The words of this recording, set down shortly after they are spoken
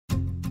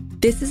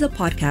This is a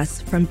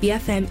podcast from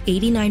BFM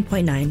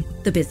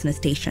 89.9, the business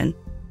station.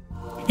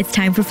 It's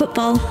time for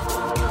football.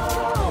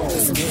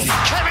 Kevin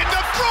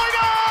De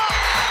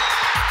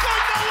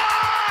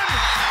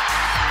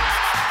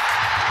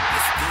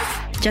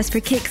Bruyne! Just for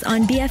Kicks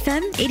on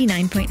BFM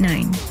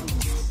 89.9.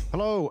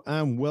 Hello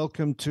and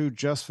welcome to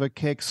Just for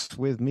Kicks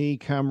with me,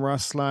 Cam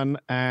Ruslan.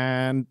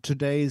 And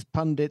today's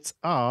pundits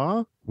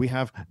are, we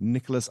have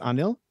Nicholas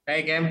Anil.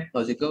 Hey Cam,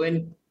 how's it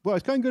going? Well,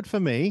 it's going good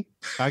for me.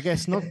 I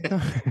guess not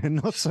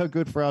not so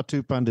good for our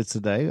two pundits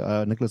today.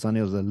 Nicholas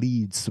Anil is a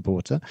Leeds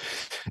supporter.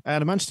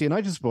 And a Manchester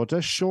United supporter,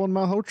 Sean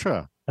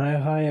Malhotra.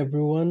 Hi,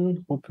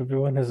 everyone. Hope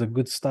everyone has a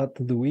good start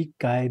to the week.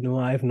 I know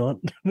I've not.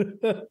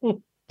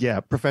 Yeah,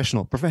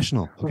 professional. Okay?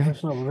 Professional.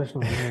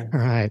 Yeah.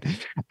 Right.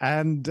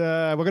 And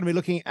we're going to be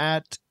looking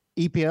at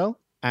EPL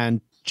and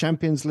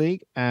Champions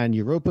League and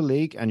Europa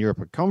League and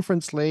Europa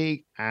Conference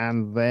League,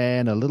 and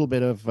then a little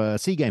bit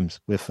of SEA Games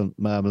with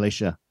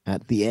Malaysia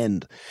at the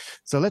end.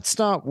 So let's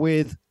start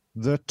with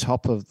the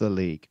top of the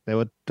league. There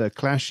were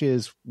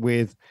clashes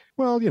with,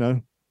 well, you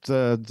know,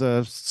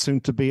 the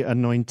soon-to-be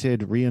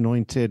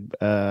re-anointed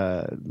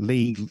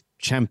league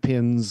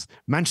champions,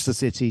 Manchester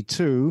City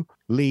 2,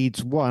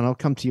 Leeds 1. I'll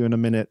come to you in a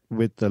minute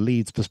with the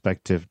Leeds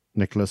perspective,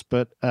 Nicholas.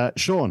 But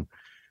Sean,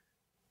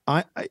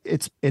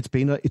 it's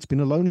been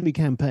a lonely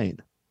campaign.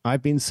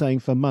 I've been saying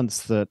for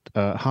months that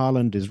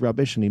Haaland is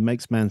rubbish and he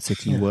makes Man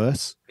City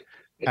worse.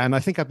 And I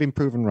think I've been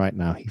proven right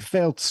now. He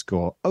failed to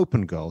score,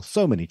 open goal,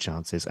 so many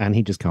chances, and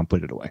he just can't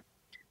put it away.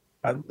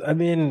 I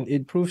mean,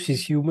 it proves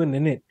he's human,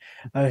 innit?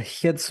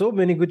 He had so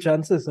many good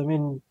chances. I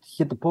mean, he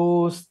hit the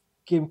post,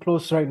 came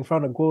close right in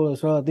front of goal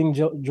as well. I think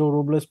Joe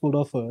Robles pulled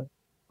off a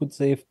good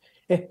save.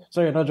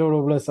 Sorry, not Joe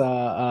Robles.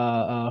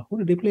 Who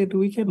did they play at the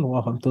weekend?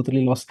 Wow, I'm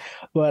totally lost.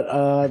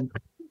 But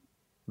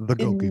the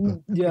goalkeeper.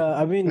 Yeah,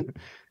 I mean,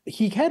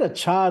 he had a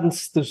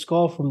chance to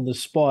score from the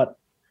spot.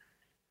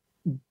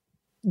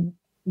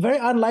 Very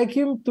unlike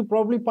him to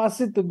probably pass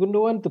it to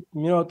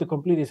Gundogan to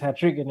complete his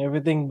hat-trick and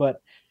everything,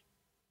 but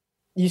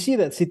you see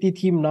that City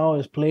team now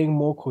is playing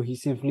more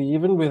cohesively.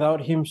 Even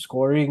without him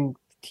scoring,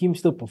 the team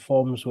still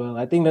performs well.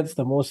 I think that's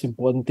the most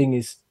important thing,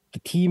 is the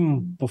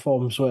team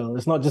performs well.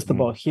 It's not just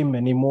about him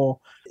anymore.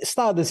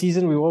 Start of the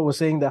season, we all were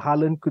saying that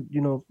Haaland could,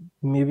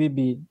 maybe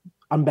be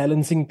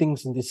unbalancing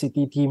things in the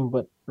City team,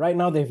 but right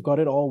now they've got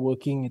it all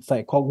working. It's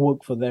like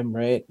clockwork for them,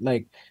 right?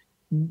 Like,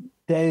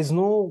 there is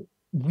no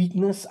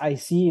weakness I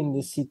see in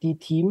the City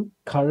team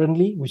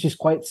currently, which is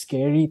quite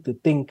scary to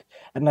think.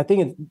 And I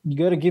think you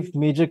got to give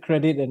major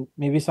credit, and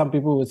maybe some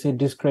people would say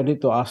discredit,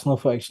 to Arsenal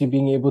for actually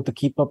being able to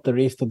keep up the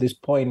race to this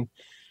point,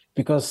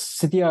 because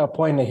City are a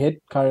point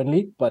ahead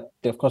currently, but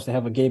of course they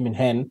have a game in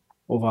hand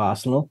over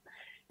Arsenal.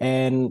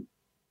 And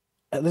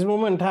at this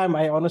moment in time,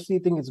 I honestly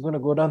think it's going to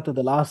go down to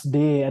the last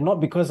day, and not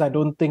because I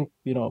don't think,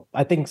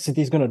 I think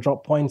City's going to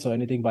drop points or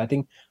anything, but I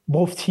think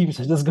both teams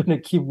are just going to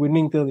keep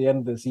winning till the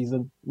end of the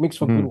season. Makes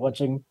for good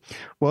watching.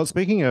 Well,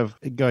 speaking of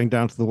going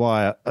down to the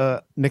wire,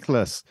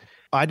 Nicholas,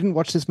 I didn't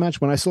watch this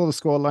match. When I saw the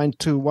scoreline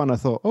 2-1, I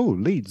thought,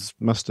 Leeds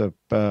must have,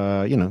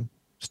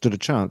 stood a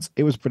chance.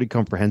 It was a pretty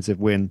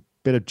comprehensive win,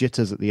 bit of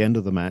jitters at the end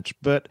of the match,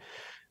 but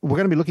we're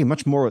going to be looking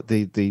much more at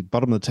the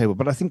bottom of the table.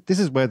 But I think this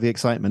is where the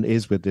excitement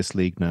is with this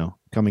league now,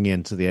 coming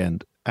into the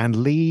end. And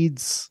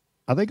Leeds,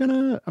 are they going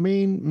to,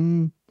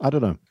 I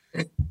don't know.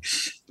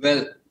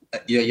 Well,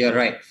 you're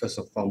right, first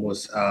and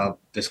foremost. The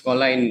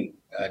scoreline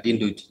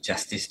didn't do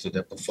justice to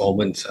the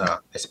performance,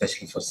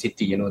 especially for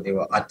City. They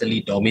were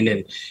utterly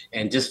dominant.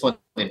 And just for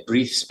that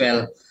brief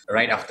spell,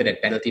 right after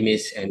that penalty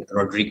miss and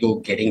Rodrigo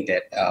getting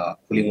that,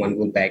 pulling one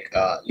goal back,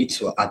 Leeds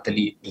were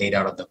utterly laid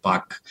out of the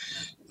park.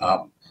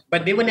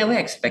 But they were never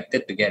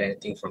expected to get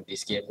anything from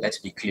this game. Let's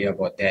be clear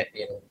about that.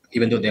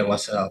 Even though there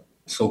was a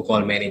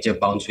so-called manager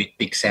bounce with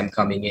Big Sam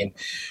coming in,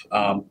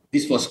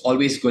 this was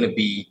always going to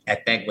be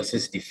attack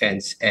versus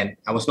defense. And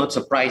I was not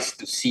surprised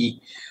to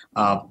see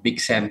Big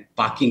Sam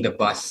parking the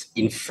bus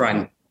in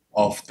front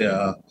of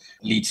the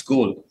Leeds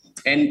goal.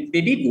 And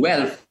they did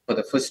well for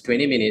the first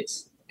 20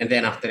 minutes. And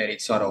then after that,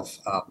 it sort of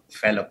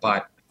fell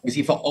apart. You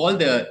see, for all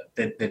the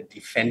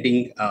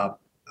defending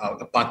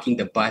parking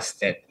the bus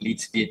that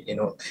Leeds did,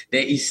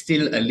 there is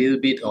still a little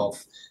bit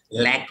of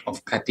lack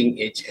of cutting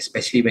edge,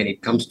 especially when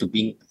it comes to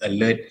being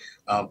alert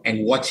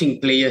and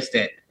watching players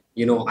that,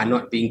 are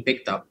not being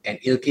picked up. And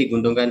Ilkay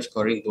Gundogan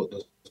scoring both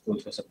those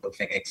goals was a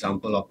perfect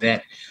example of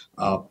that.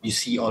 You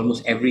see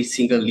almost every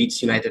single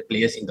Leeds United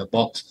players in the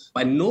box,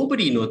 but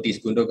nobody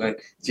noticed Gundogan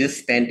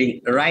just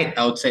standing right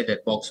outside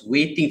that box,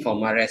 waiting for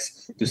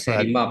Mahrez to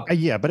set him up.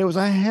 Yeah, but it was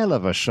a hell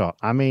of a shot.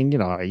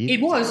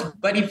 It was,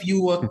 but if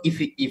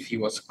he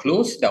was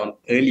closed down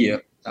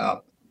earlier,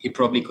 he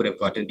probably could have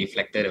gotten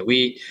deflected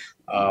away,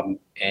 and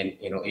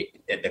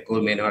the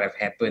goal may not have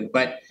happened.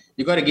 But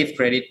you got to give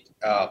credit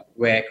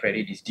where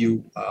credit is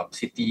due.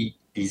 City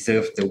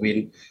deserved the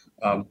win.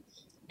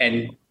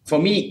 And for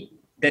me,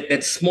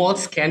 that small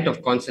scant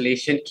of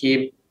consolation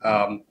came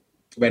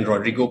when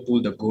Rodrigo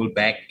pulled the goal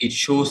back. It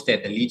shows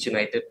that the Leeds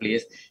United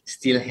players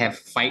still have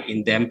fight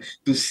in them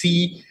to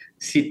see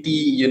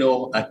City,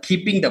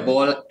 keeping the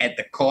ball at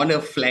the corner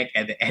flag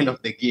at the end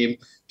of the game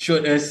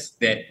showed us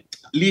that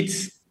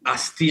Leeds are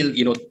still,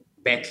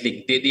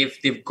 battling.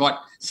 They've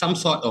got some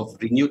sort of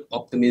renewed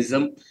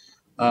optimism.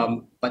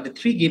 But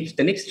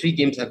the next 3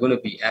 games are going to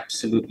be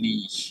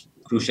absolutely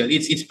crucial.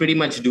 It's pretty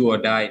much do or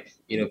die.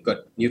 Got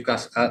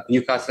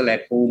Newcastle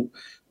at home,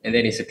 and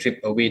then it's a trip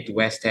away to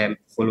West Ham,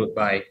 followed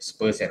by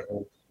Spurs at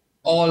home.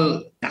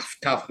 All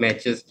tough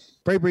matches.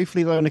 Very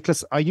briefly though,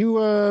 Nicholas, are you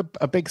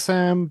a Big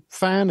Sam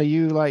fan? Are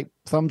you like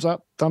thumbs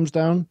up, thumbs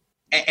down?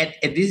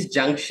 At this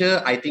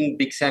juncture, I think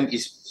Big Sam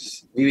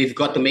we've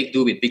got to make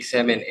do with Big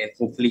Sam, and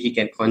hopefully he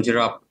can conjure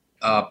up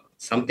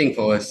something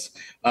for us.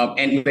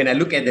 And when I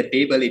look at the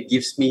table, it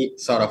gives me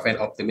sort of an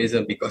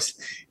optimism, because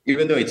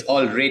even though it's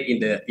all red in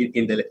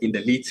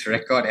the Leeds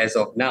record as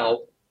of now,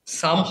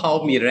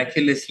 somehow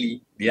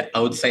miraculously we are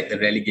outside the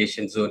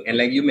relegation zone. And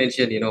like you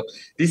mentioned,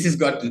 this has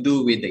got to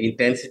do with the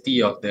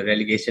intensity of the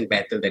relegation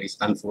battle that is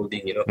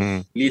unfolding.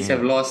 Leeds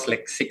have lost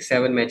like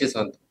 6-7 matches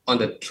on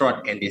the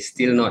trot, and they're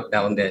still not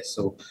down there.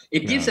 So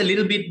it gives a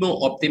little bit more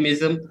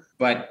optimism,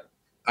 but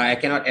I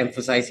cannot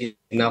emphasize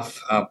enough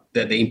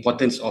the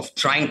importance of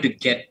trying to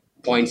get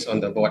points on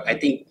the board. I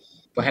think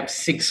perhaps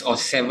 6 or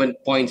 7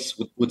 points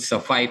would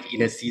survive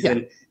in a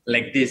season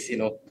like this.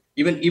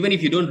 Even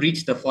if you don't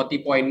reach the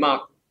 40-point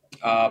mark,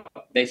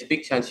 there's a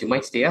big chance you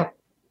might stay up.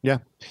 Yeah.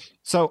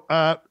 So,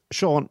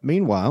 Sean,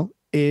 meanwhile,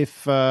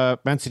 if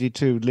Man City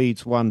 2,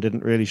 Leeds 1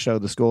 didn't really show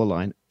the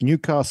scoreline,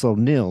 Newcastle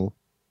 0,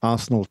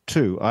 Arsenal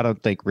 2, I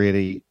don't think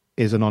really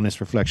is an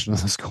honest reflection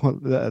of the score,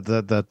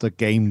 the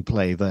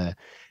gameplay there.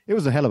 It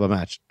was a hell of a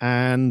match,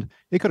 and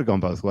it could have gone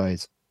both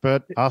ways.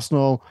 But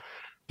Arsenal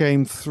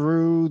came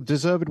through,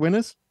 deserved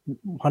winners?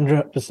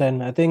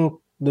 100%. I think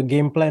the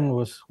game plan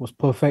was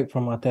perfect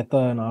from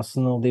Arteta and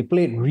Arsenal. They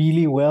played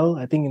really well.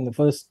 I think in the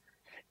first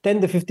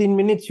 10 to 15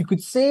 minutes, you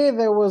could say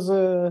there was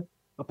a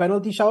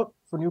penalty shout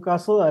for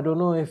Newcastle. I don't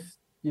know if,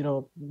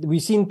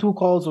 we've seen 2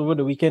 calls over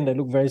the weekend that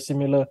look very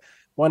similar.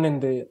 One in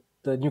the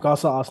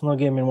Newcastle-Arsenal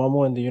game, and one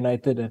more in the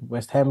United and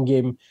West Ham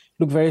game.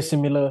 Look very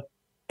similar.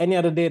 Any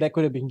other day that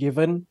could have been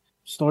given.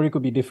 Story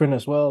could be different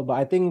as well. But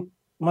I think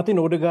Martin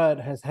Odegaard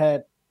has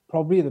had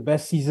probably the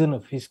best season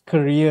of his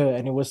career,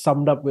 and it was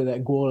summed up with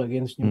that goal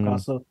against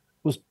Newcastle. It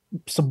was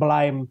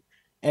sublime,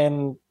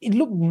 and it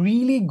looked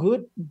really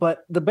good.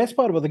 But the best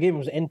part about the game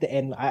was end to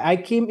end. I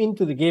came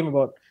into the game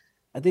about,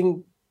 I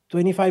think,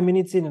 25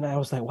 minutes in, and I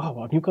was like,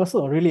 wow,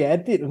 Newcastle are really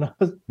at it. And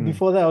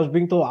before that, I was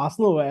being told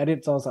Arsenal were at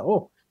it. So I was like,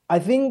 oh, I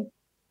think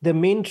the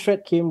main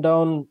threat came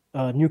down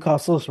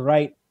Newcastle's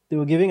right. They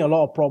were giving a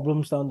lot of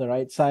problems down the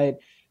right side,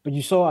 but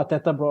you saw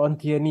Arteta brought on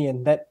Tierney,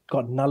 and that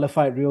got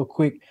nullified real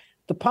quick.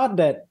 The part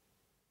that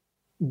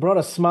brought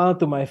a smile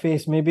to my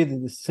face, maybe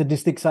the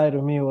sadistic side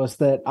of me, was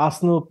that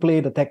Arsenal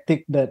played a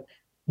tactic that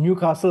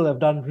Newcastle have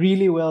done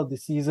really well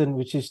this season,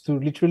 which is to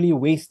literally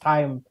waste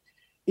time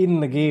in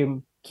the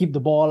game, keep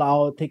the ball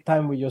out, take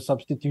time with your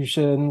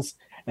substitutions.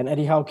 And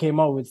Eddie Howe came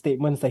out with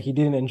statements that he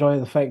didn't enjoy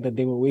the fact that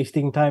they were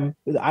wasting time.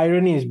 The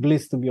irony is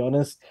bliss, to be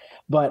honest.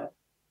 But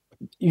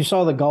you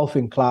saw the gulf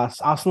in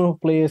class. Arsenal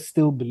players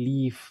still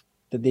believe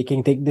that they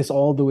can take this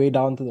all the way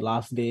down to the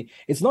last day.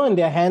 It's not in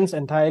their hands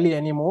entirely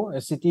anymore.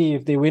 As City,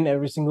 if they win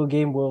every single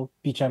game, will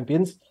be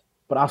champions.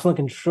 But Arsenal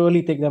can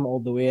surely take them all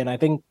the way. And I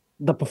think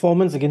the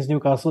performance against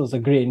Newcastle is a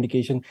great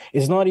indication.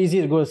 It's not easy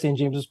to go to St.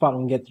 James's Park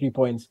and get 3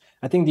 points.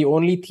 I think the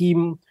only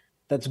team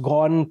that's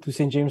gone to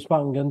St. James's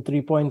Park and gotten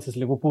 3 points is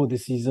Liverpool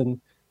this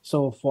season.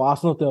 So for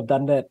Arsenal to have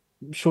done that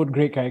showed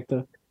great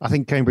character. I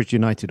think Cambridge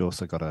United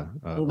also got a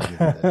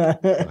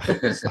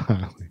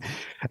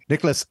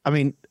Nicholas, I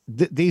mean,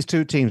 these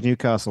 2 teams,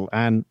 Newcastle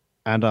and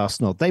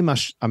Arsenal, they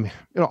must, I mean,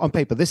 on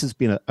paper, this has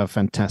been a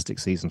fantastic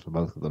season for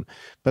both of them.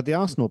 But the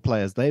Arsenal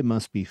players, they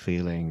must be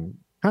feeling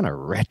kind of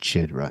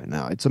wretched right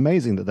now. It's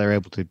amazing that they're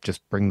able to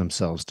just bring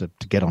themselves to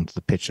get onto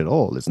the pitch at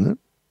all, isn't it?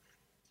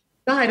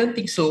 No, I don't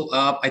think so.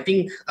 I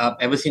think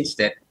ever since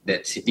that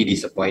City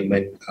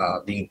disappointment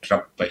being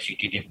dropped by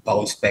City, they've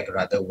bounced back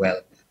rather well.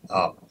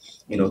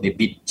 They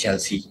beat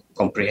Chelsea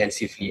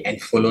comprehensively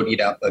and followed it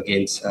up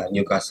against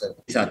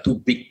Newcastle. These are 2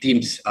 big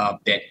teams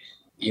that,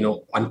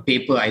 on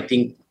paper, I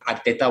think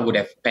Arteta would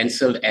have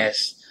penciled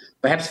as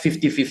perhaps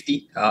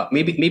 50-50.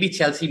 Maybe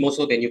Chelsea more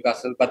so than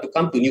Newcastle. But to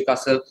come to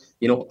Newcastle,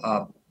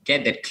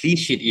 get that clean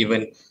sheet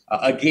even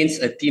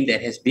against a team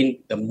that has been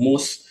the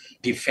most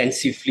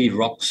defensively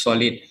rock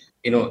solid.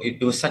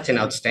 It was such an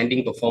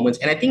outstanding performance.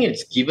 And I think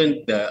it's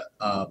given the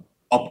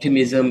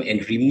optimism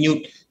and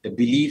renewed the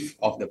belief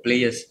of the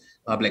players,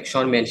 like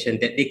Sean mentioned,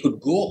 that they could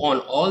go on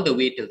all the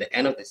way till the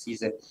end of the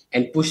season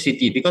and push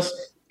City.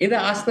 Because in the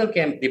Arsenal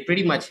camp, they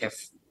pretty much have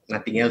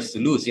nothing else to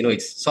lose.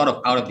 It's sort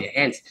of out of their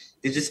hands.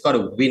 They just got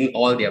to win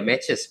all their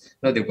matches.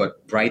 They've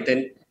got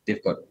Brighton,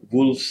 they've got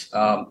Wolves,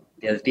 the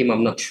other team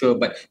I'm not sure,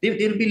 but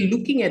they'll be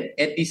looking at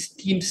these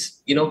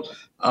teams,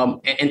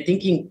 and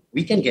thinking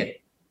we can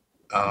get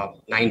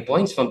 9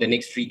 points from the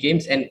next 3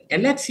 games, and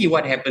let's see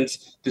what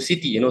happens to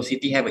City.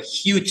 City have a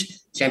huge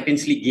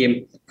Champions League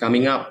game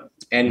coming up,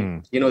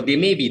 and they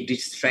may be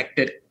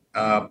distracted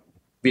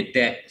with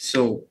that.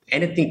 So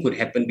anything could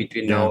happen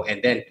between now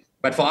and then.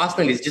 But for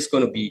Arsenal, it's just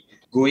going to be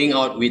going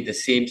out with the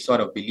same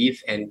sort of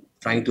belief and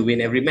trying to win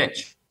every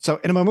match. So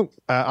in a moment,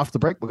 after the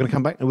break, we're going to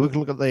come back and we're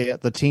going to look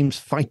at the teams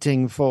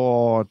fighting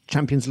for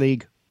Champions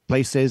League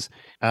places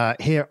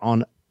here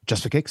on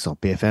Just for Kicks on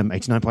BFM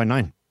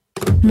 89.9.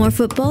 More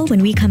football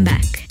when we come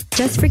back.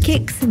 Just for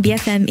Kicks,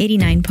 BFM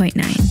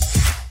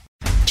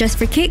 89.9. Just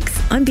for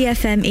Kicks on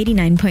BFM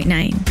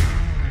 89.9.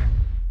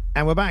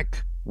 And we're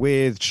back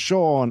with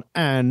Sean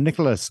and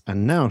Nicholas.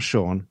 And now,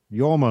 Sean,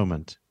 your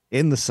moment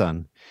in the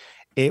sun.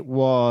 It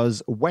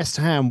was West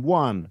Ham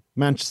 1,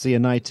 Manchester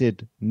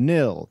United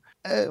 0.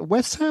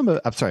 Manchester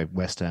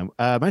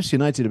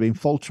United have been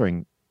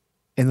faltering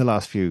in the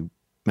last few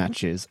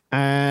matches.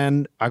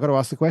 And I got to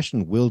ask the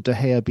question, will De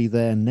Gea be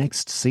there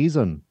next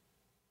season?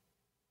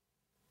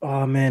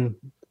 Oh, man.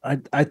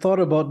 I thought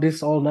about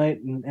this all night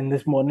and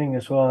this morning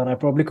as well. And I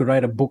probably could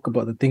write a book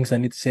about the things I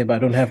need to say, but I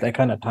don't have that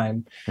kind of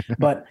time.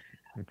 But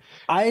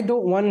I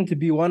don't want to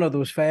be one of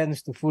those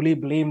fans to fully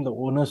blame the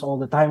owners all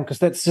the time, because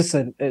that's just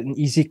an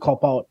easy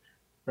cop-out,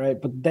 right?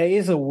 But there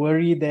is a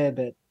worry there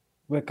that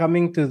we're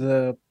coming to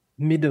the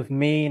mid of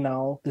May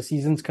now. The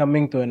season's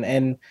coming to an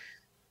end.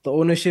 The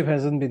ownership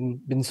hasn't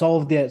been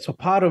solved yet. So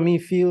part of me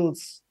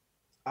feels,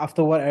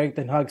 after what Erik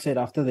ten Hag said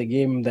after the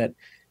game, that,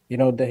 De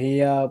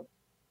Gea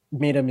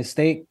made a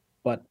mistake,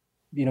 but,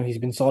 he's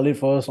been solid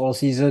for us all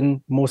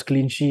season, most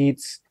clean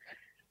sheets,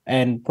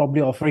 and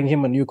probably offering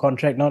him a new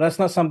contract. Now, that's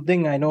not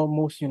something I know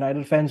most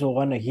United fans will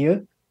want to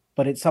hear,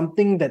 but it's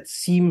something that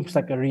seems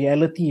like a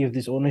reality if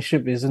this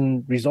ownership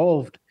isn't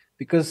resolved.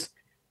 Because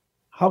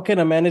how can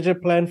a manager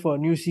plan for a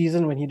new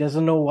season when he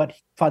doesn't know what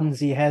funds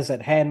he has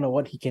at hand or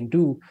what he can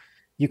do?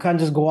 You can't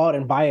just go out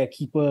and buy a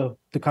keeper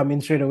to come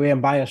in straight away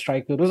and buy a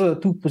striker. Those are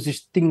the two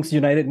things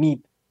United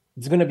need.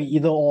 It's going to be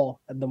either or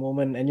at the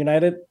moment. And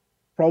United,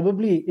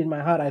 probably in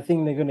my heart, I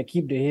think they're going to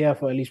keep De Gea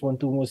for at least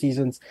 1-2 more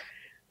seasons.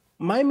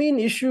 My main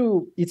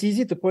issue, it's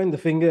easy to point the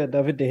finger at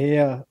David De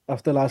Gea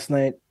after last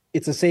night.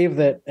 It's a save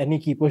that any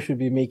keeper should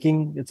be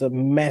making. It's a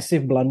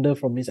massive blunder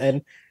from his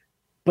end.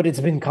 But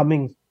it's been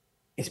coming.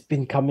 It's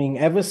been coming.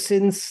 Ever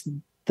since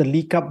the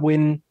League Cup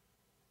win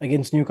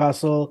against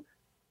Newcastle,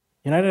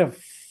 United have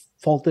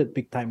faltered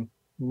big time.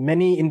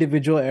 Many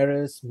individual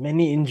errors,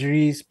 many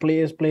injuries,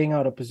 players playing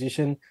out of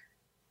position.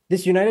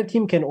 This United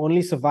team can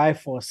only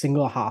survive for a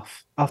single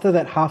half. After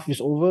that half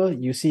is over,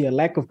 you see a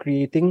lack of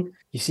creating,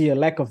 you see a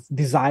lack of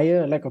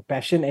desire, a lack of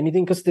passion,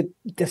 anything, because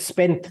they're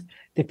spent.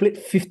 They played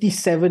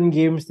 57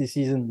 games this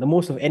season, the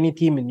most of any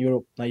team in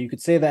Europe. Now, you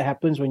could say that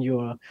happens when you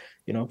are,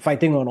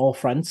 fighting on all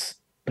fronts,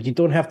 but you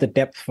don't have the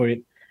depth for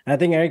it. And I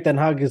think Erik ten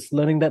Hag is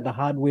learning that the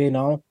hard way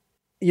now.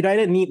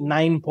 United need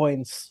 9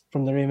 points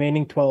from the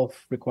remaining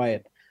 12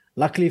 required.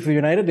 Luckily for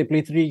United, they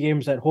play 3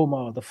 games at home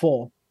out of the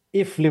 4.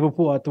 If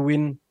Liverpool are to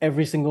win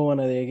every single one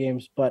of their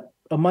games. But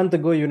a month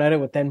ago, United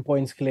were 10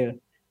 points clear.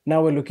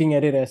 Now we're looking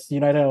at it as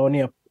United are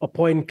only a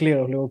point clear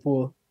of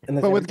Liverpool.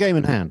 But with the game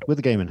in hand. But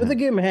the game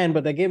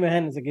in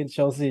hand is against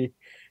Chelsea.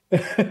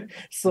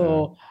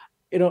 So,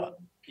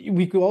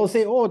 we could all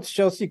say, it's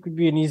Chelsea, could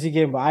be an easy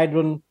game. But I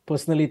don't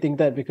personally think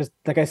that, because,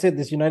 like I said,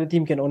 this United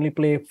team can only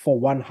play for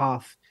one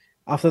half.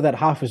 After that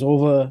half is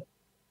over,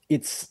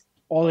 it's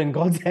all in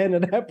God's hand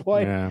at that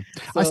point. Yeah.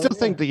 So, I still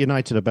think that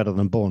United are better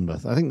than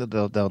Bournemouth. I think that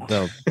they'll be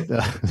able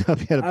to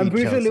beat I'm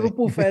pretty Chelsea. sure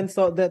Liverpool fans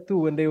thought that too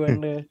when they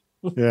went there.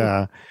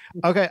 Yeah.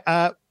 Okay.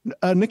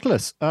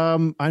 Nicholas,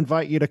 I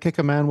invite you to kick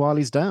a man while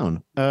he's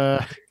down.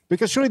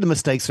 Because surely the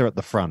mistakes are at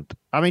the front.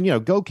 I mean,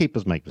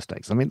 goalkeepers make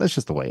mistakes. I mean, that's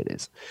just the way it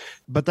is.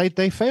 But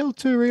they failed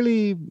to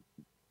really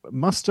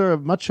muster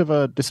much of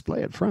a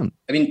display at front.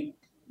 I mean,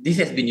 this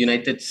has been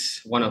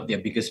United's one of their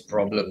biggest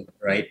problem,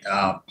 right?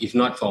 If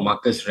not for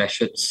Marcus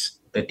Rashford's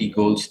 30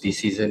 goals this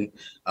season,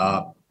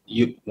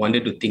 you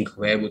wanted to think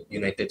where would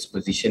United's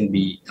position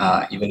be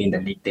even in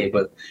the league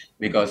table,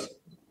 because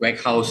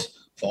Weghorst,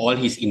 for all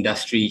his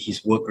industry,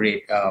 his work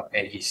rate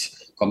and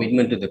his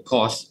commitment to the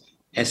cause,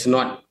 has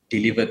not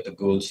delivered the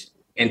goals.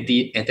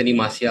 Anthony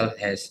Martial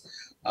has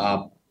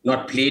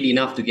not played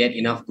enough to get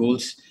enough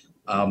goals.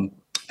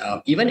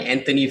 Even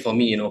Anthony, for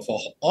me, for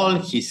all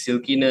his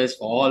silkiness,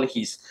 for all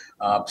his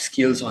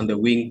skills on the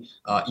wing,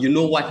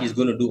 what he's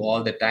going to do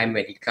all the time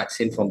when he cuts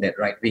in from that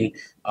right wing.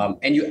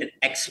 And you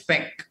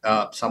expect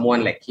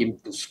someone like him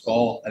to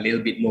score a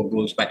little bit more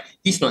goals, but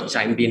he's not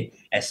chimed in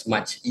as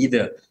much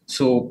either.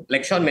 So,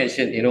 like Sean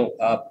mentioned,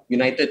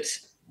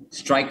 United's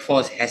strike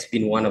force has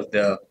been one of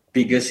the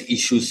biggest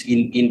issues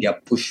in their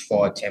push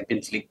for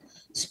Champions League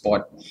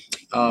spot.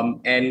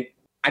 And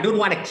I don't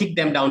want to kick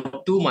them down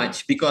too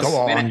much, because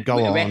when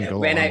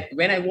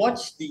I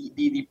watched the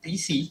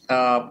PC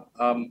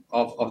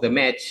of the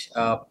match,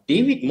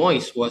 David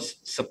Moyes was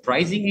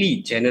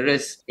surprisingly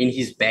generous in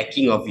his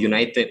backing of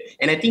United,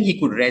 and I think he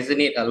could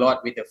resonate a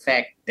lot with the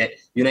fact that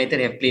United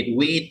have played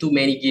way too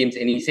many games,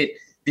 and he said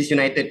this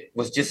United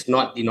was just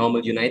not the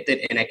normal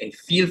United, and I can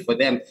feel for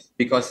them,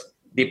 because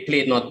they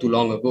played not too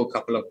long ago, a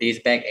couple of days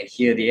back, and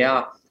here they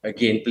are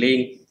again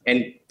playing.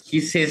 And he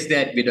says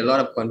that with a lot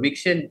of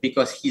conviction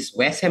because his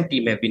West Ham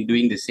team have been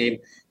doing the same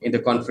in the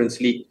Conference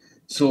League.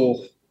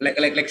 So,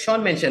 like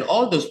Sean mentioned,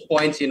 all those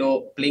points,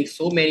 playing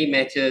so many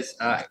matches,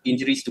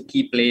 injuries to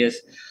key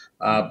players,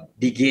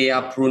 De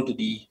Gea prone to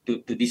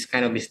these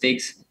kind of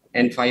mistakes,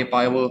 and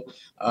firepower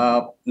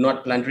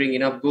not plundering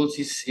enough goals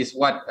is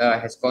what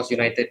has caused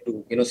United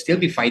to still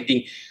be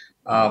fighting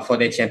for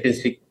their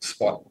Champions League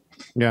spot.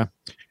 Yeah.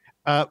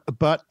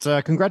 But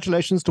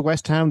congratulations to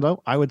West Ham,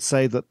 though. I would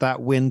say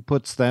that win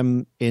puts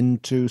them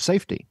into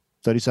safety.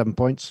 37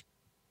 points.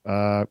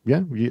 I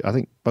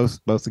think both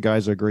the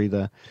guys agree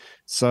there.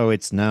 So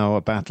it's now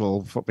a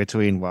battle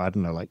between, I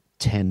don't know, like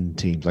 10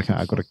 teams. I've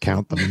got to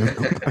count them.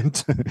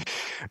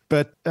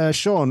 But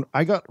Sean,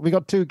 we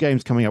got 2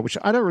 games coming up, which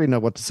I don't really know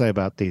what to say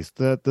about these.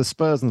 The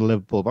Spurs and the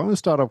Liverpool. But I'm going to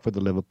start off with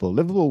the Liverpool.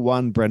 Liverpool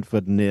 1,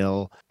 Brentford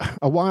 0.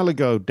 A while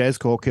ago, Des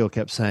Corkill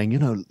kept saying,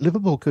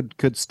 Liverpool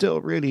could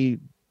still really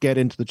get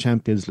into the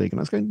Champions League. And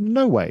I was going,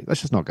 no way,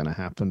 that's just not going to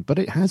happen. But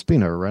it has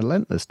been a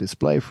relentless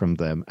display from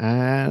them.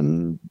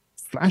 And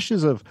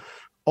flashes of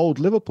old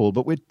Liverpool,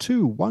 but with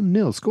 2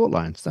 1-0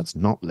 scorelines. That's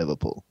not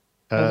Liverpool.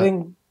 I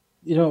think,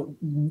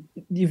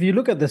 if you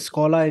look at the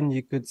scoreline,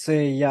 you could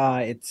say,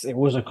 it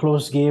was a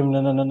close game,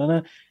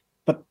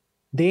 but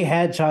they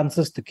had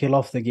chances to kill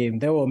off the game.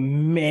 There were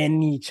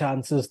many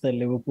chances that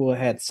Liverpool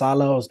had.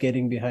 Salah was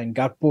getting behind,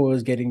 Gakpo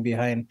was getting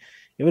behind,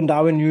 even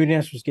Darwin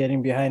Núñez was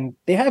getting behind.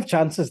 They have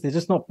chances, they're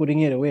just not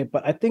putting it away.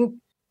 But I think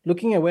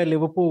looking at where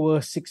Liverpool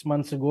were 6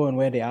 months ago and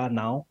where they are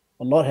now,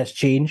 a lot has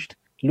changed.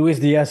 Luis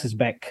Diaz is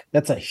back.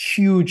 That's a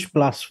huge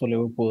plus for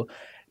Liverpool.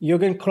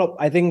 Jurgen Klopp,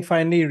 I think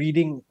finally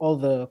reading all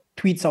the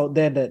tweets out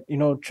there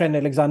that, Trent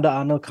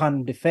Alexander-Arnold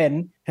can't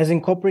defend, has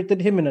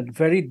incorporated him in a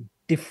very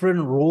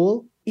different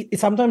role. It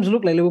sometimes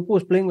looked like Liverpool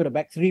is playing with a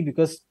back 3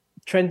 because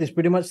Trent is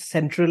pretty much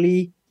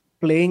centrally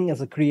playing as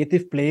a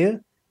creative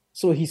player.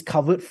 So he's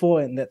covered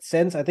for in that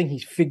sense. I think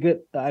he's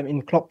figured,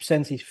 in Klopp's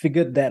sense, he's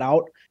figured that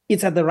out.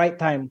 It's at the right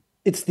time.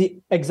 It's the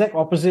exact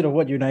opposite of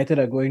what United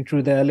are going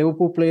through. There are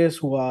Liverpool players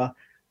who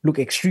look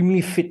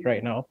extremely fit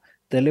right now.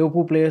 The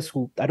Liverpool players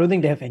who, I don't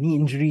think they have any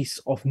injuries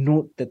of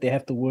note that they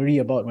have to worry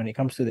about when it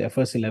comes to their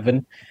first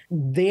 11.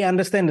 They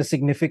understand the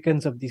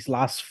significance of these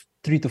last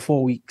 3 to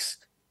 4 weeks.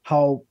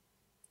 How,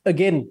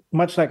 again,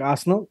 much like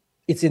Arsenal,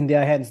 it's in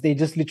their hands. They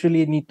just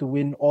literally need to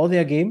win all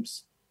their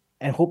games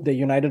and hope that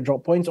United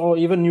drop points, or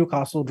even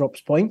Newcastle drops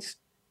points,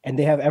 and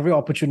they have every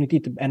opportunity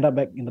to end up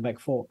back in the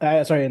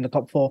in the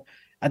top 4.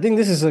 I think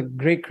this is a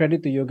great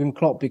credit to Jurgen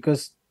Klopp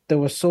because there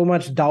was so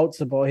much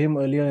doubts about him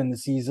earlier in the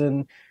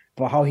season,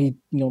 about how he,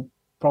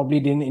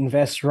 probably didn't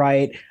invest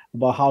right,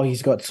 about how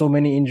he's got so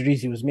many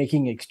injuries, he was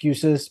making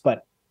excuses.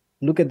 But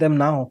look at them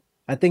now.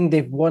 I think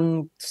they've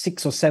won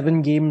 6 or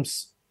 7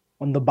 games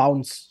on the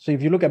bounce. So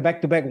if you look at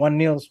back-to-back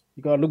 1-0s,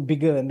 you got to look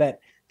bigger than that.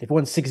 They've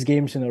won 6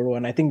 games in a row,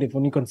 and I think they've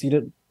only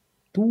conceded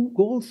 2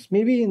 goals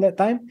maybe in that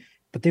time.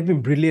 But they've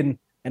been brilliant,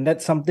 and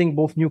that's something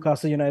both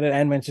Newcastle United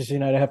and Manchester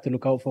United have to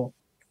look out for.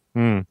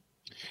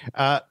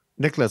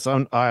 Nicholas,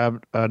 I'm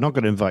not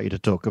going to invite you to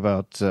talk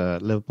about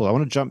Liverpool. I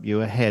want to jump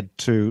you ahead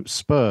to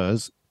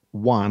Spurs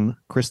 1,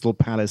 Crystal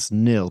Palace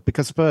 0,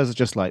 because Spurs are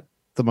just like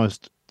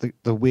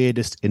the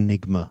weirdest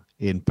enigma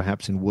in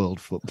world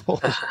football.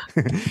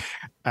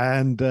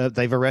 And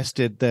they've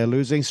arrested their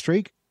losing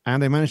streak,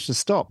 and they managed to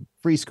stop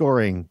free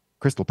scoring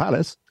Crystal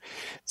Palace.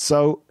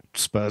 So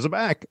Spurs are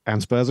back,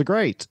 and Spurs are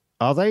great.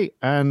 Are they?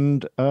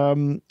 And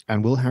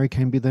will Harry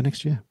Kane be there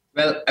next year?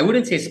 Well, I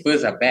wouldn't say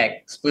Spurs are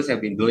back. Spurs have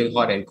been blowing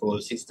hot and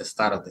cold since the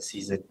start of the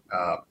season.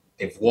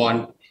 They've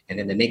won, and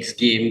then the next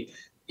game,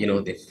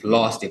 they've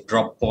lost, they've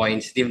dropped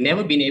points. They've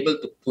never been able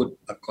to put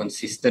a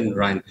consistent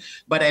run.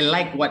 But I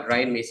like what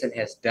Ryan Mason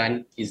has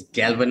done. He's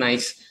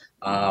galvanized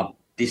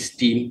this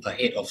team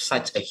ahead of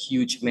such a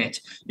huge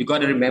match. You got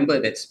to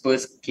remember that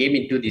Spurs came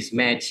into this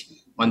match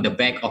on the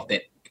back of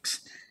that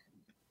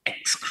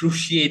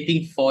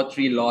excruciating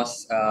 4-3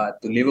 loss to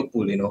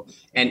Liverpool,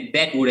 and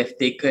that would have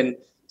taken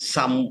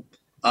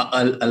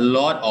a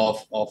lot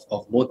of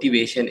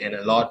motivation and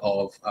a lot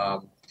of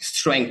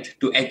strength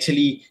to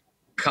actually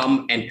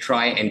come and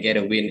try and get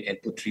a win and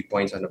put 3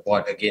 points on the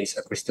board against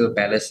a Crystal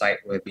Palace side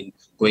who have been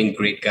going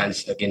great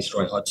guns against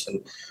Roy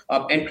Hodgson.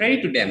 And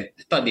credit to them.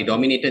 I thought they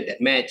dominated that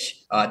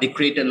match. They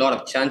created a lot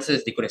of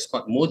chances. They could have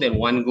scored more than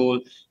 1 goal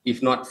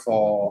if not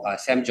for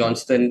Sam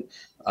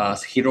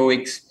Johnston's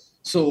heroics.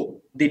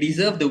 So they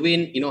deserve the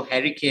win.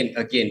 Harry Kane,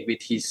 again,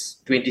 with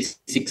his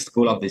 26th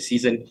goal of the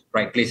season,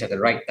 right place at the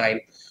right time.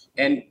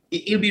 And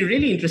it'll be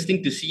really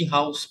interesting to see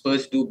how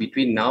Spurs do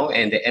between now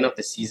and the end of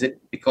the season,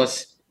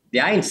 because they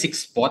are in 6th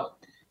spot.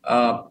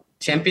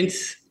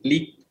 Champions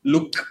League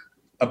look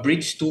a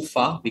bridge too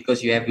far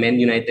because you have Man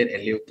United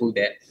and Liverpool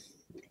there.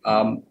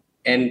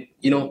 And,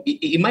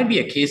 it might be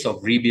a case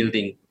of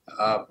rebuilding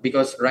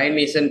because Ryan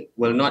Mason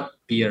will not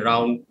be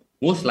around,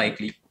 most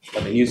likely,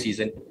 for the new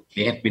season.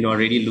 They have been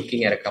already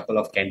looking at a couple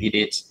of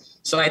candidates.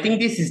 So I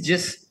think this is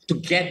just to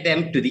get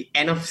them to the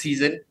end of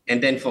season,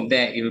 and then from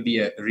there it will be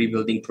a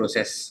rebuilding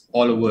process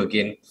all over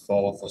again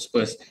for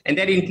Spurs, and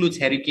that includes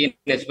Harry Kane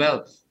as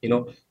well.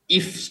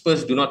 If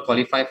Spurs do not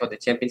qualify for the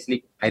Champions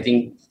League, I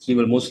think he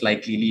will most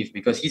likely leave,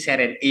 because he's at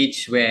an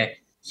age where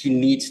he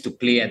needs to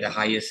play at the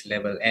highest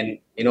level, and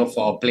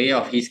for a player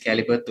of his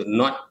caliber to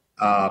not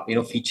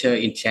feature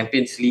in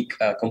Champions League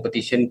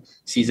competition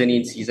season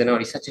in, season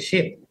out is such a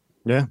shame.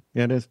 Yeah,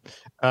 it is.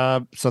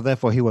 So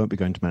therefore, he won't be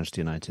going to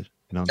Manchester United.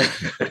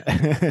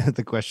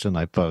 The question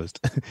I posed.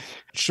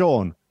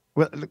 Sean,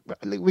 well,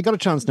 we got a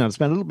chance now to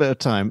spend a little bit of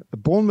time.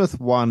 Bournemouth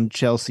 1,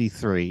 Chelsea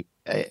 3.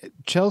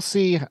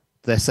 Chelsea,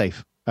 they're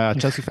safe.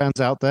 Chelsea fans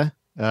out there,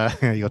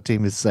 your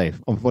team is safe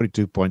on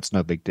 42 points,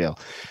 no big deal.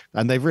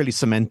 And they've really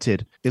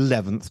cemented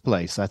 11th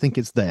place. I think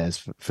it's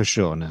theirs for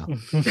sure now.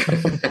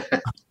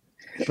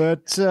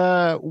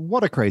 But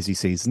what a crazy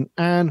season.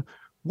 And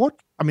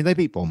they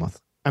beat Bournemouth.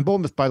 And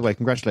Bournemouth, by the way,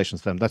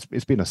 congratulations to them.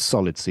 It's been a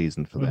solid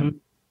season for them.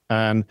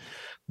 And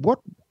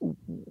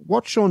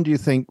what Sean, do you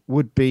think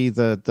would be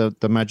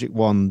the magic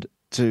wand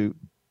to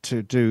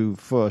do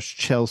for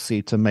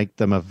Chelsea to make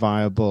them a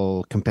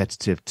viable,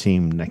 competitive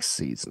team next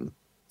season?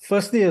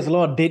 Firstly, there's a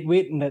lot of dead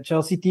weight in that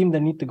Chelsea team that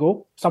need to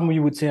go. Some of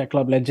you would say are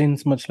club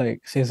legends, much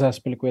like Cesar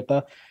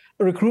Azpilicueta.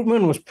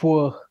 Recruitment was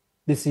poor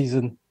this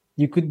season.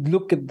 You could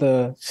look at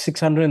the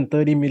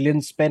 630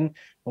 million spent.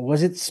 Or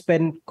was it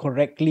spent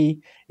correctly?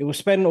 It was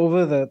spent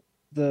over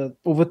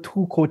over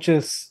two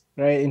coaches,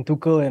 right, in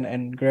Tuchel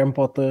and Graham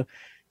Potter.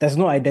 There's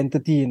no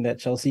identity in that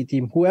Chelsea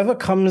team. Whoever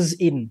comes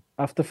in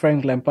after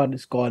Frank Lampard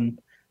is gone,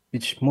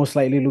 which most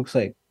likely looks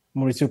like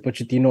Mauricio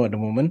Pochettino at the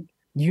moment,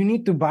 you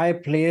need to buy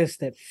players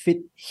that fit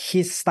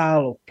his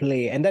style of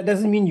play. And that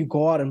doesn't mean you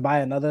go out and buy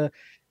another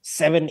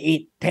 7,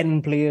 8,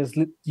 10 players.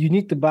 You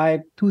need to buy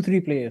 2, 3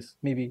 players,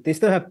 maybe. They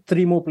still have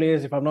 3 more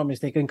players, if I'm not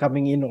mistaken,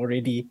 coming in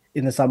already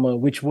in the summer,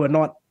 which were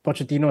not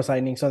Pochettino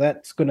signing. So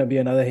that's going to be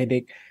another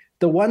headache.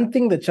 The one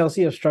thing that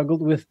Chelsea have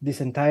struggled with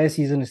this entire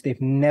season is they've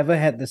never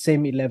had the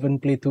same 11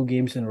 play 2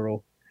 games in a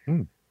row.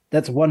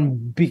 That's one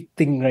big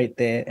thing right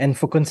there. And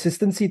for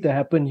consistency to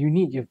happen, you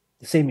need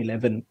the same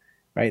 11,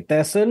 right? There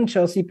are certain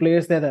Chelsea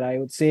players there that I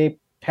would say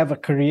have a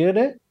career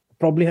there,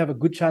 probably have a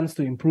good chance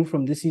to improve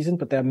from this season,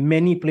 but there are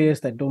many players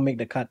that don't make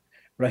the cut.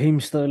 Raheem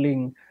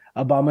Sterling,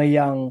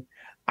 Aubameyang.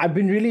 I've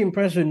been really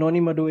impressed with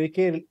Noni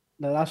Madueke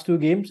the last 2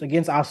 games.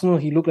 Against Arsenal,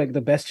 he looked like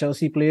the best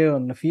Chelsea player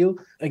on the field.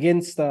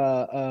 Against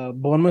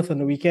Bournemouth on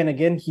the weekend,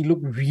 again, he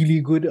looked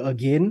really good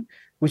again,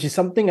 which is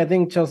something I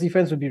think Chelsea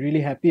fans would be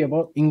really happy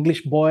about.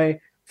 English boy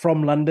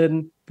from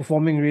London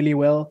performing really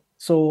well.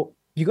 So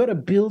you got to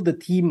build the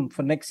team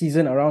for next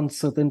season around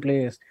certain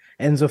players.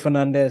 Enzo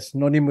Fernandez,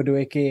 Noni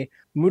Madueke,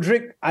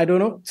 Mudryk, I don't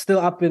know, still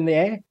up in the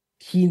air.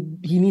 He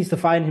needs to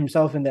find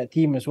himself in that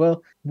team as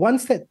well.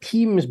 Once that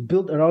team is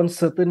built around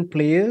certain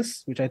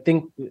players, which I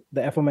think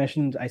the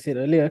aforementioned I said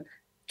earlier,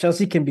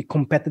 Chelsea can be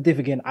competitive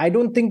again. I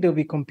don't think they'll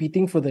be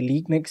competing for the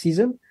league next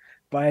season,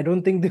 but I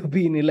don't think they'll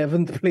be in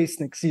 11th place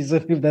next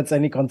season, if that's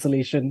any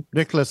consolation.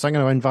 Nicholas, I'm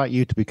going to invite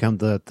you to become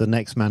the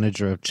next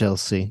manager of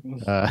Chelsea.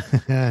 Do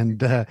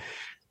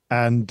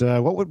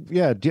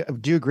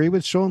you agree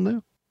with Sean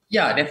there?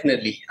 Yeah,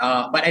 definitely.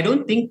 But I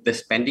don't think the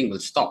spending will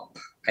stop.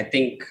 I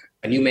think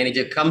a new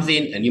manager comes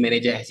in, a new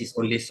manager has his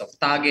own list of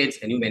targets,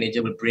 a new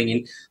manager will bring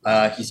in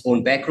his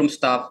own backroom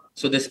staff.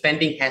 So the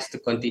spending has to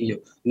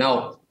continue.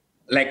 Now,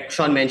 like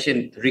Sean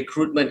mentioned,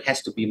 recruitment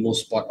has to be more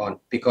spot on,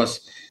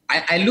 because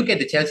I look at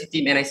the Chelsea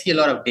team and I see a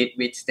lot of dead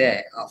weights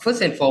there.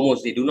 First and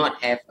foremost, they do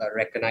not have a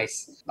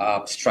recognized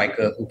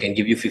striker who can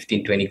give you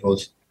 15, 20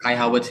 goals. Kai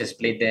Havertz has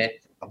played there.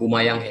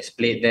 Aubameyang has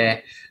played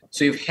there.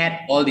 So you've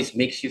had all these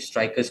makeshift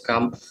strikers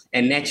come,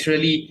 and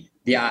naturally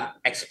they are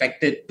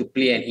expected to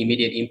play an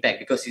immediate impact,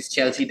 because it's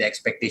Chelsea, the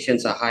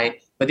expectations are high,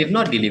 but they've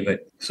not delivered.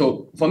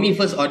 So for me,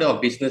 first order of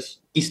business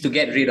is to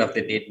get rid of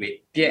the dead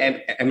weight.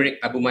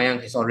 Pierre-Emerick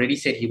Aubameyang has already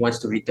said he wants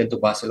to return to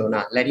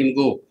Barcelona. Let him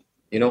go.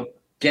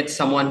 Get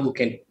someone who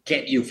can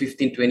get you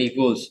 15, 20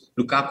 goals.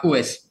 Lukaku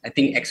has, I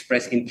think,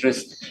 expressed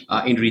interest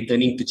in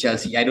returning to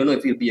Chelsea. I don't know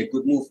if it'll be a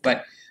good move,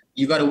 but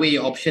you got to weigh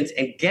your options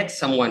and get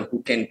someone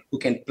who can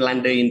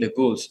plunder in the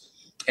goals.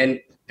 And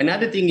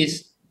another thing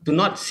is to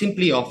not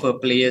simply offer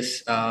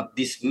players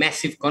these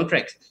massive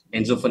contracts.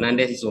 Enzo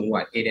Fernandez is on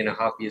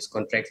 8.5 years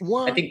contract.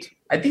 What? I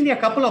think there are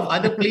a couple of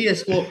other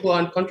players who are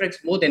on contracts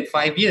more than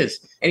 5 years,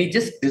 and it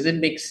just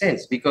doesn't make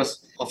sense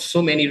because of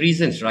so many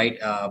reasons, right?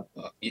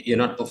 You're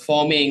not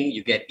performing,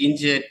 you get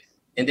injured,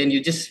 and then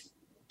you're just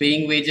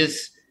paying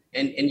wages.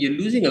 And you're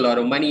losing a lot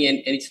of money,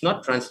 and it's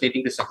not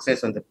translating to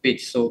success on the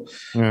pitch. So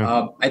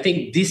I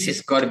think this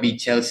has got to be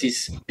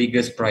Chelsea's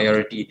biggest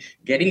priority,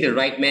 getting the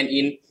right man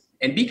in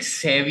and being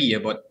savvy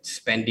about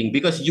spending,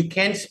 because you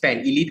can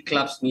spend. Elite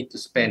clubs need to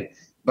spend,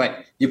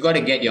 but you've got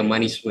to get your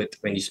money's worth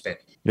when you spend.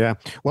 Yeah.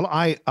 Well,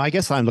 I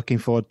guess I'm looking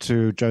forward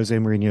to Jose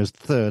Mourinho's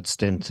 3rd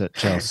stint at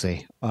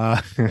Chelsea.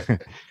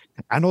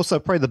 And also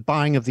probably the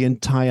buying of the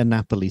entire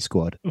Napoli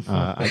squad.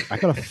 I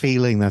got a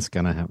feeling that's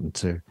going to happen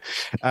too.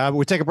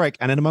 We'll take a break.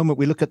 And in a moment,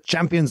 we look at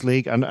Champions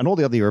League and all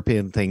the other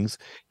European things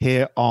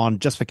here on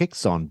Just for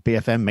Kicks on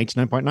BFM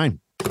 89.9.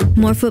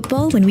 More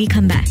football when we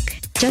come back.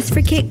 Just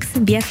for Kicks,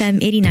 BFM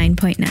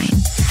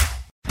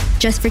 89.9.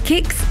 Just for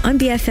Kicks on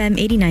BFM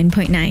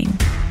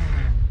 89.9.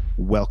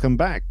 Welcome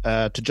back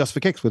to Just for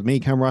Kicks with me,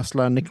 Cam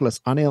Russler, Nicholas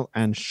Anil,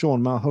 and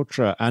Sean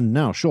Malhotra. And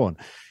now, Sean,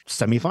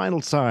 semi-final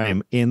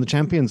time in the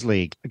Champions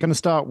League. We're going to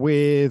start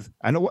with,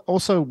 and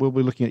also we'll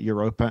be looking at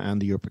Europa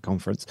and the Europa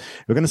Conference.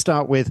 We're going to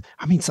start with,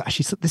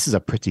 actually, this is a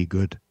pretty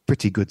good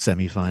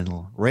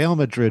semi-final. Real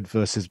Madrid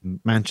versus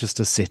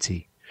Manchester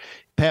City.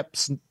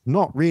 Pep's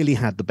not really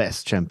had the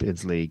best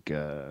Champions League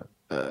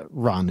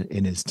run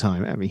in his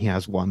time. I mean, he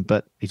has won,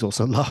 but he's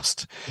also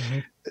lost.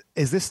 Mm-hmm.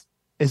 Is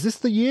this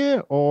the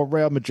year, or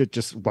Real Madrid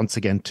just once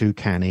again too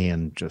canny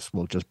and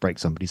will just break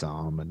somebody's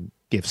arm and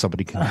give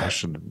somebody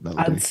concussion?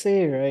 I'd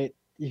say, right,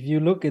 if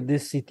you look at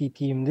this City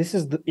team, this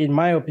is, in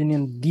my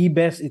opinion, the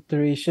best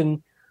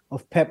iteration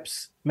of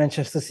Pep's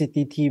Manchester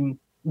City team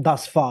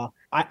thus far.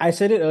 I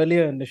said it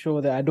earlier in the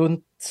show that I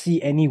don't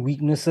see any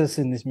weaknesses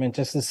in this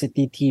Manchester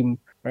City team,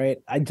 right?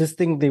 I just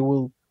think they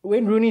will.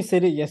 Wayne Rooney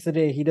said it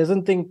yesterday. He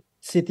doesn't think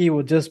City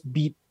will just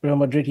beat Real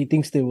Madrid. He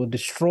thinks they will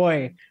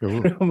destroy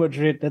Real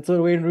Madrid. That's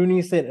what Wayne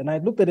Rooney said. And I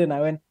looked at it and I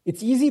went,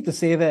 it's easy to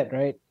say that,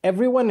 right?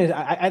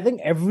 I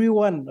think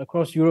everyone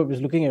across Europe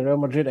is looking at Real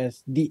Madrid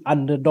as the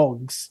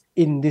underdogs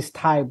in this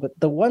tie. But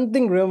the one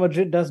thing Real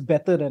Madrid does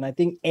better than I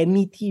think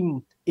any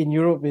team in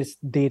Europe is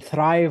they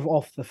thrive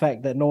off the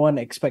fact that no one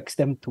expects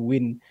them to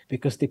win,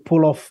 because they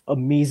pull off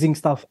amazing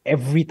stuff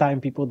every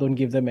time people don't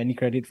give them any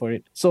credit for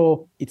it.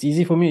 So it's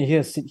easy for me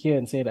to sit here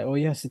and say like, oh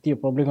yeah, City are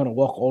probably going to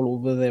walk all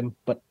over them.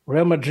 But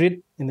Real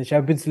Madrid in the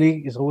Champions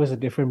League is always a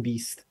different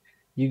beast.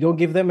 You don't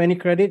give them any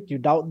credit, you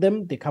doubt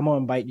them, they come out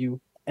and bite you.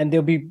 And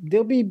they'll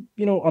be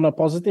on a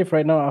positive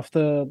right now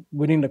after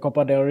winning the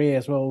Copa del Rey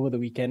as well over the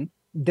weekend.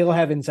 They'll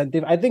have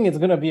incentive. I think it's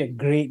going to be a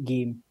great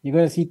game. You're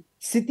going to see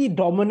City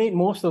dominate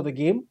most of the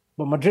game,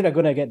 but Madrid are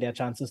going to get their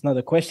chances. Now,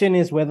 the question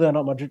is whether or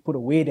not Madrid put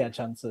away their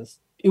chances.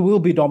 It will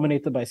be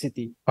dominated by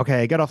City.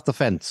 Okay, get off the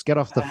fence.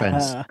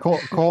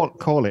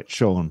 Call it,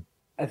 Sean.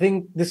 I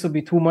think this will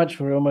be too much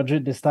for Real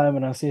Madrid this time,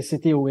 and I'll say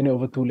City will win it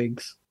over 2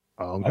 legs.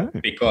 Okay.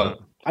 Big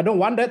call. I don't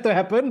want that to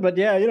happen, but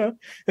yeah,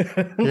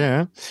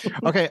 Yeah.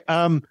 Okay.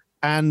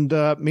 And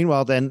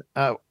meanwhile, then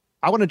I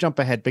want to jump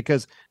ahead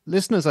because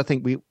listeners, I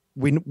think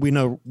we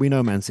know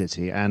Man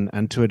City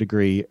and to a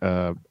degree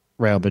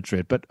Real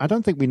Madrid, but I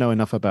don't think we know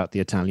enough about the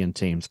Italian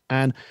teams.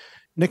 And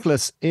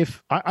Nicholas,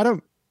 if I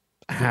don't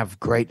have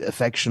great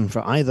affection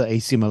for either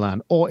AC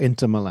Milan or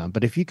Inter Milan,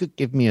 but if you could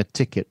give me a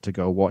ticket to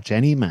go watch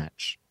any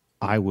match,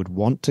 I would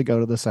want to go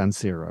to the San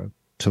Siro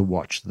to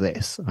watch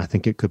this. I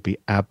think it could be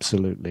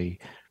absolutely,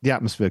 the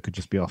atmosphere could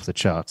just be off the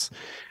charts.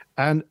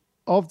 And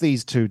of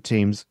these two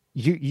teams,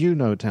 you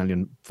know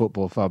Italian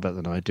football far better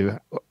than I do.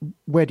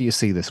 Where do you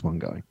see this one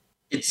going?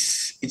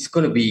 It's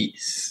going to be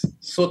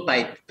so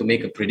tight to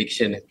make a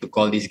prediction to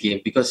call this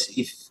game, because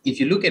if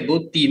you look at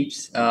both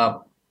teams, they're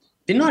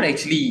not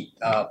actually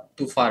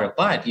too far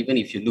apart. Even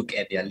if you look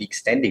at their league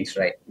standings,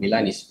 right?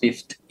 Milan is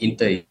 5th,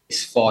 Inter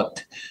is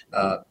 4th.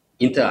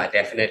 Inter are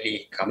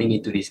definitely coming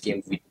into this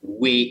game with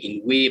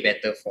way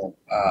better form.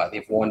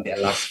 They've won their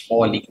last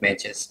 4 league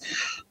matches.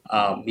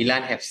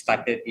 Milan have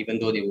started, even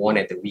though they won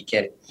at the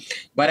weekend.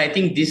 But I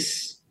think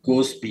this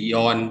goes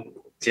beyond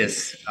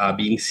just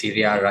being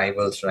Serie A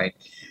rivals, right?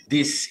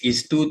 This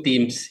is two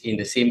teams in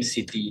the same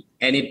city,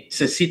 and it's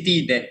a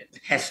city that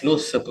has no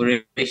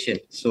separation.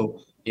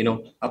 So,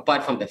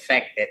 apart from the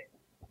fact that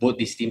both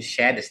these teams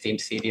share the same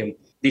stadium,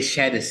 they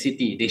share the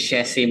city, they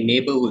share same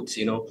neighborhoods,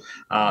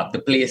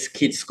 the players'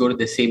 kids go to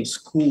the same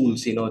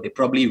schools, they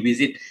probably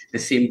visit the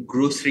same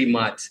grocery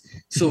marts.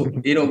 So,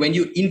 when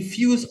you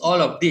infuse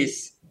all of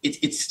this,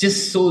 it's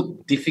just so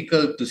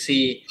difficult to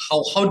say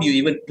how do you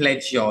even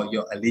pledge your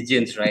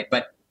allegiance, right?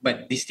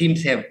 But these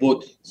teams have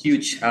both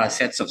huge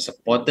sets of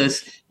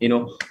supporters,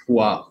 who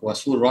are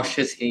so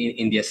raucous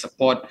in their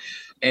support.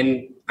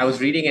 And I was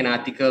reading an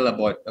article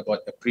about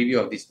the preview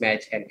of this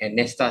match, and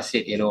Nesta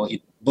said,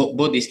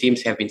 both these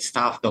teams have been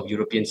starved of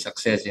European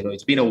success.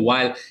 It's been a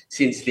while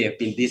since they have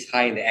been this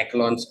high in the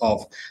echelons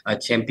of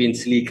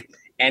Champions League.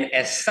 And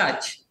as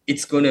such,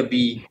 it's going to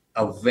be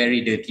a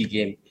very dirty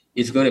game.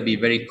 It's going to be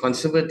very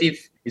conservative.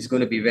 It's going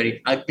to be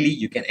very ugly.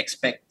 You can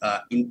expect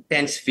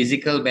intense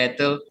physical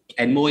battle.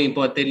 And more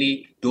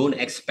importantly, don't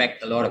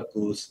expect a lot of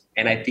goals.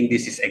 And I think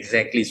this is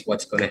exactly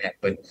what's going to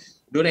happen.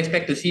 Don't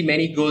expect to see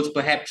many goals.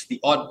 Perhaps the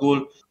odd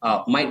goal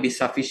might be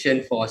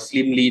sufficient for a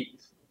slim lead.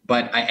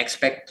 But I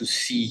expect to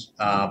see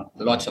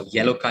lots of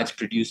yellow cards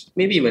produced,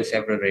 maybe even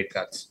several red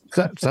cards.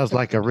 That sounds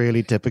like a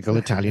really typical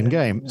Italian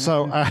game.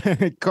 So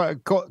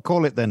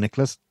call it then,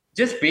 Nicholas.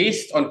 Just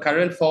based on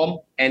current form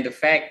and the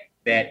fact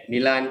that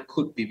Milan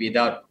could be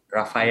without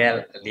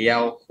Rafael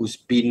Leao, who's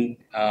been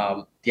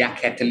their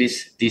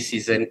catalyst this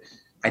season,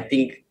 I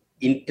think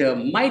Inter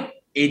might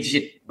edge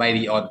it by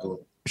the odd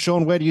goal.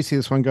 Sean, where do you see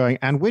this one going?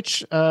 And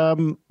which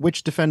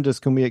defenders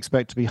can we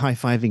expect to be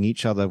high-fiving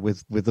each other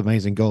with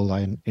amazing goal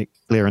line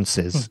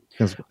clearances?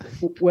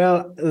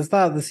 Well, at the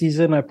start of the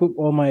season, I put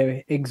all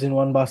my eggs in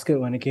one basket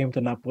when it came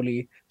to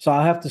Napoli. So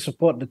I have to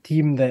support the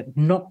team that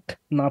knocked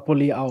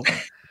Napoli out.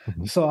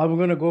 So I'm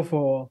gonna go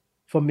for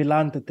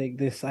Milan to take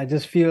this. I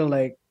just feel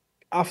like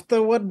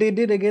after what they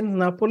did against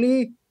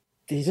Napoli,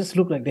 they just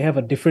look like they have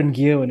a different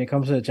gear when it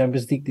comes to the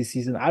Champions League this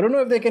season. I don't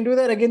know if they can do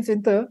that against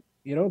Inter,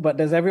 but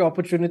there's every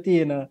opportunity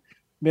in a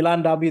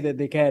Milan derby that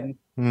they can.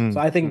 So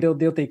I think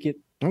they'll take it.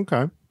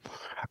 Okay.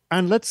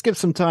 And let's give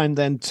some time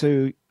then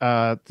to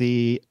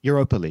the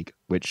Europa League,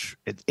 which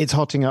it's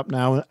hotting up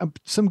now.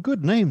 Some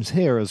good names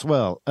here as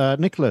well.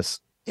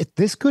 Nicholas,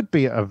 this could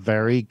be a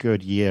very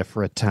good year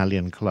for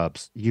Italian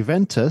clubs.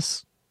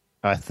 Juventus,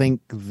 I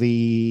think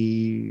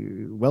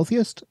the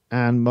wealthiest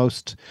and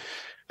most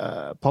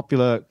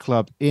popular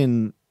club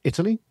in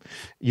Italy.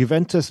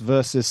 Juventus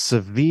versus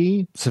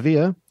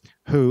Sevilla,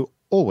 who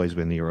always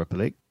win the Europa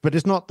League, but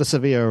it's not the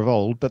Sevilla of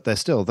old, but they're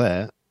still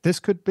there. This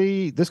could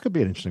be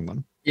an interesting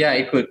one. Yeah,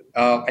 it could.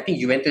 I think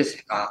Juventus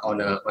are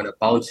on a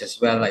bounce as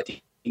well. I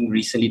think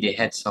recently they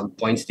had some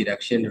points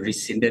deduction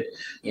rescinded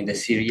in the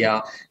Serie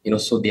A,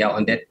 so they are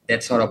on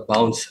that sort of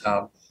bounce.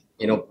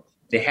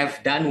 They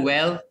have done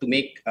well to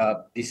make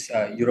this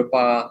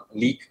Europa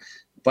League,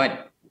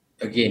 but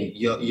again,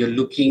 you're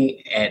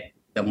looking at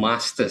the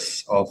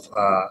masters of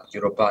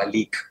Europa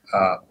League,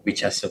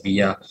 which are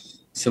Sevilla.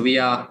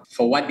 Sevilla,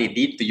 for what they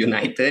did to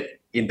United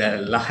in the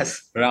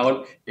last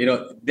round,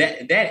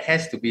 that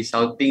has to be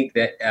something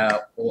that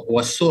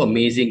was so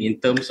amazing in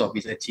terms of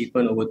his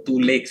achievement over 2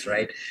 legs,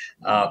 right?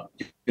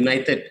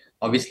 United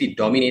obviously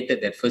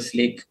dominated that first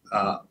leg.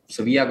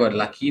 Sevilla got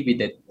lucky with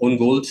their own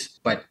goals,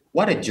 but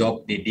what a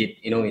job they did,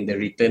 in the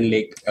return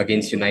leg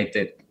against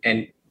United.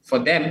 And for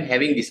them,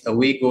 having this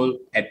away goal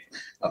at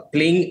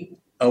playing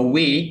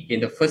away in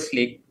the first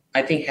leg,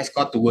 I think has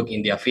got to work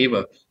in their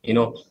favor.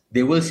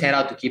 They will set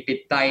out to keep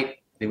it tight.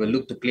 They will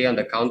look to play on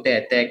the counter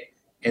attack,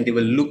 and they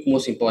will look,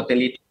 most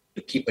importantly,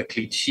 to keep a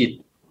clean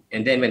sheet.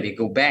 And then when they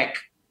go back,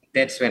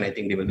 that's when I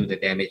think they will do the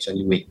damage on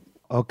the way.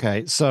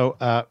 Okay, so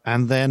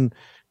and then,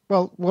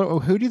 who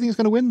do you think is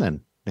going to win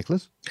then,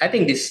 Nicholas? I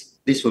think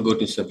this will go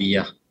to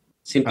Sevilla,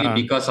 simply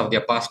because of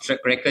their past track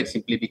record,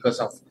 simply because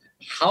of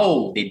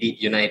how they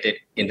did United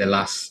in the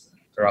last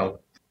round.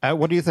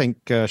 What do you think,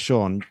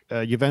 Sean?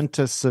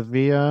 Juventus,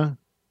 Sevilla?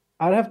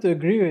 I'd have to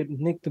agree with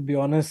Nick, to be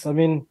honest. I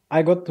mean,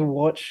 I got to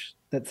watch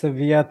that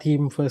Sevilla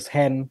team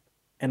firsthand,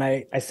 and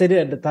I said it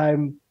at the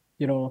time,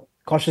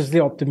 cautiously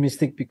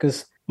optimistic,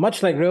 because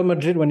much like Real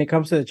Madrid, when it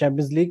comes to the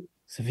Champions League,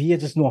 Sevilla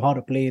just know how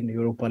to play in the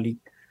Europa League,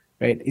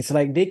 right? It's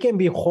like they can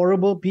be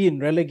horrible, be in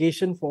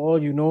relegation for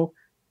all you know,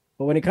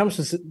 but when it comes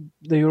to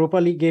the Europa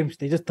League games,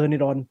 they just turn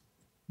it on.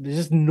 They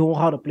just know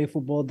how to play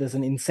football. There's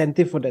an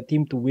incentive for that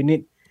team to win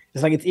it.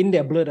 It's like it's in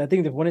their blood. I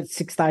think they've won it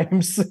 6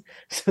 times,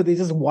 so they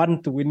just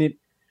want to win it.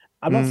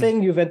 I'm not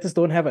saying Juventus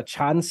don't have a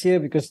chance here,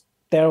 because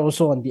they're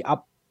also on the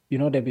up.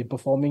 They've been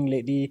performing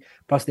lately.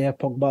 Plus, they have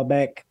Pogba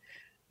back.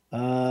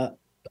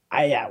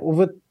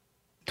 Over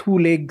 2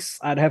 legs,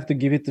 I'd have to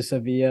give it to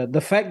Sevilla.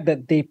 The fact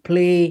that they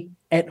play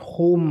at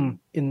home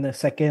in the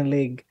second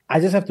leg, I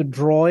just have to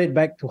draw it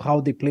back to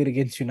how they played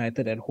against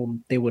United at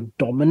home. They were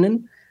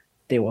dominant.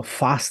 They were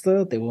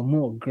faster. They were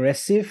more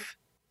aggressive.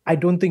 I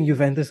don't think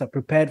Juventus are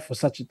prepared for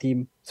such a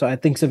team. So I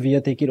think Sevilla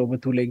take it over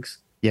 2 legs.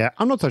 Yeah,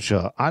 I'm not so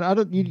sure. I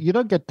don't. You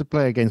don't get to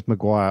play against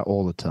Maguire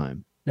all the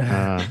time.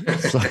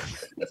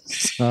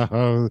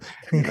 So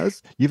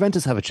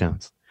Juventus have a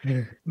chance.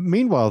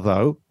 Meanwhile,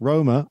 though,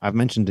 Roma, I've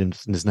mentioned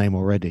his name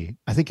already.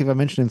 I think if I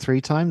mention him 3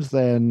 times,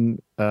 then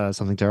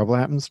something terrible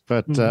happens.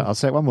 But I'll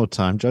say it one more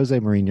time. Jose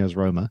Mourinho's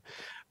Roma.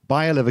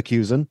 Bayer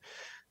Leverkusen.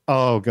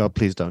 Oh, God,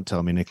 please don't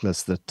tell me,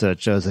 Nicholas, that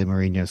Jose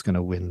Mourinho is going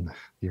to win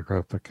the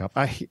Europa Cup.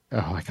 I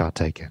can't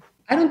take it.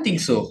 I don't think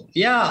so.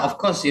 Yeah, of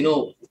course,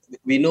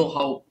 we know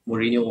how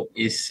Mourinho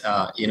is,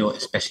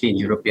 especially in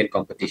European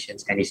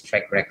competitions, and his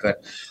track record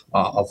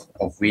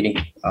of winning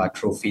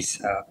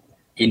trophies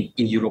in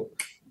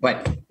Europe.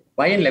 But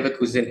Bayern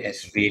Leverkusen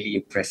has really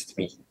impressed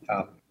me.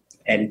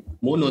 And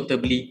more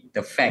notably,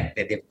 the fact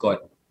that they've got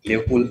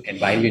Liverpool and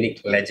Bayern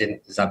Munich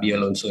legend Xabi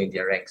Alonso in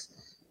their ranks.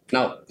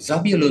 Now,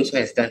 Xabi Alonso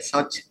has done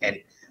such an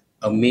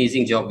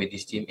amazing job with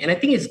this team, and I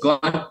think it's gone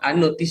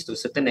unnoticed to a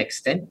certain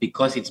extent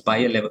because it's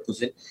Bayer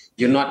Leverkusen.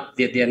 They're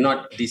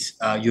not these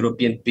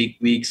European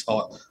bigwigs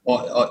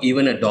or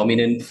even a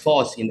dominant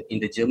force in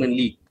the German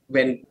league.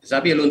 When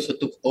Xabi Alonso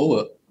took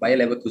over, Bayer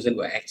Leverkusen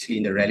were actually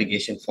in the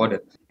relegation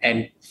fodder.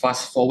 And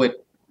fast forward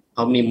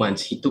how many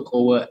months? He took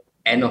over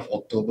end of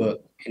October,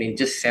 and in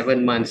just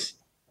 7 months,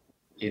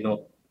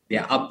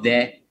 they're up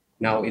there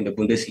now in the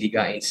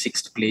Bundesliga in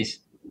 6th place,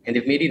 and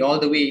they've made it all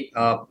the way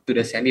to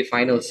the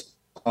semi-finals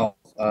of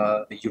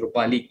the Europa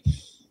League.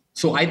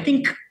 So I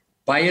think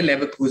Bayer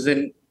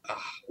Leverkusen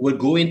will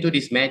go into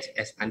this match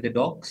as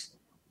underdogs,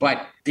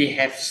 but they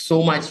have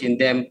so much in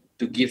them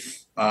to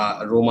give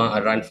Roma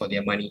a run for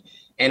their money.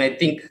 And I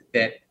think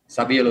that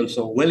Xabi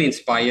Alonso will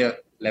inspire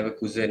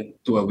Leverkusen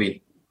to a win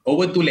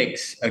over 2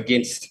 legs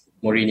against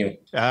Mourinho.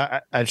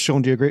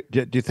 Sean, do you agree?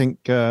 Do you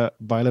think Bayer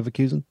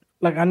Leverkusen?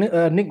 Like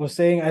Nick was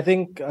saying, I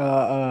think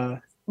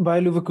Bayer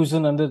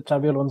Leverkusen under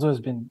Xabi Alonso has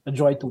been a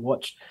joy to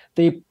watch.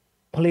 They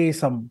play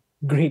some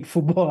great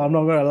football, I'm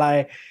not going to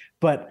lie,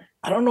 but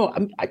I don't know.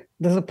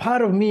 There's a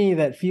part of me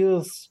that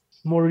feels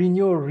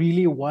Mourinho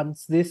really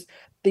wants this.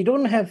 They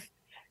don't have,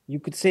 you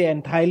could say,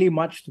 entirely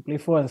much to play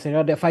for in Serie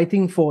A. They're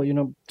fighting for,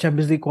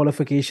 Champions League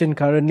qualification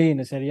currently in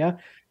the Serie A.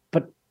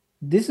 But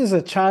this is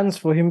a chance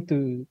for him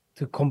to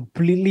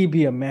completely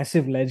be a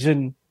massive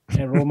legend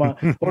at Roma.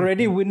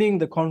 Already winning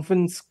the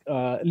Conference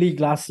League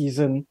last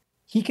season.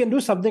 He can do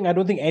something I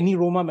don't think any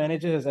Roma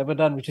manager has ever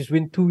done, which is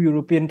win 2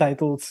 European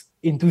titles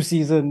in 2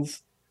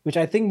 seasons, which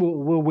I think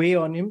will weigh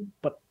on him.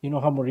 But you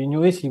know how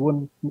Mourinho is, he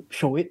won't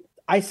show it.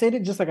 I said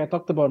it just like I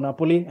talked about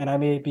Napoli, and I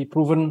may be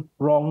proven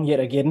wrong yet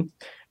again.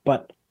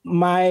 But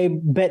my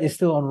bet is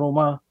still on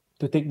Roma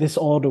to take this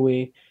all the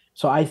way.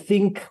 So I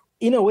think,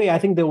 in a way,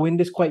 they'll win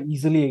this quite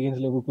easily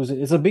against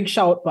Leverkusen. It's a big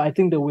shout, but I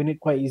think they'll win it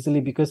quite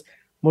easily because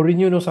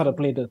Mourinho knows how to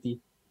play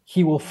dirty.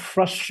 He will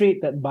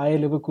frustrate that Bayer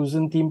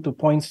Leverkusen team to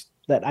points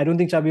that I don't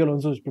think Xabi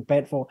Alonso is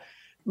prepared for.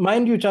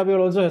 Mind you, Xabi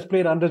Alonso has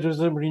played under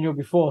Jose Mourinho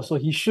before, so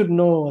he should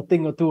know a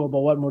thing or two about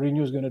what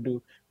Mourinho is going to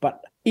do.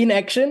 But in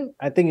action,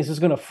 I think it's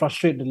just going to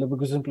frustrate the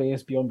Leverkusen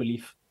players beyond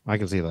belief. I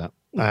can see that.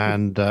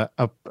 And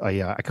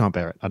I can't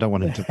bear it. I don't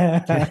want it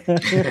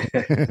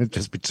to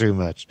just be too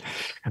much.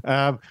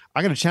 I'm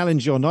going to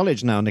challenge your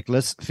knowledge now,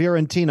 Nicholas.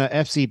 Fiorentina,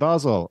 FC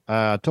Basel.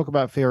 Talk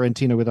about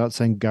Fiorentina without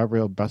saying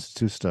Gabriel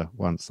Batistuta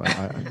once.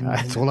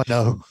 That's all I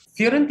know.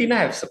 Fiorentina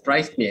have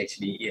surprised me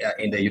actually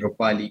in the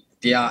Europa League.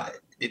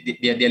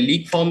 Their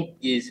league form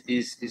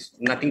is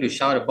nothing to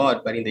shout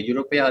about, but in the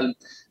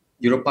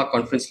Europa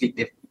Conference League,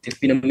 they've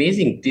been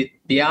amazing.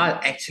 They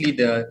are actually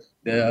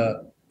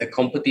the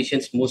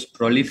competition's most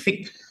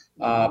prolific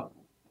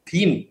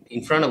team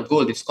in front of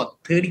goal. They've scored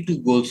 32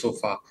 goals so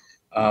far.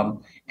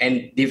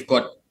 And they've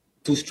got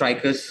 2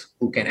 strikers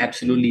who can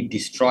absolutely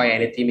destroy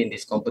any team in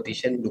this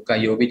competition, Luka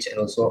Jovic and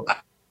also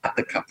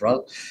Arthur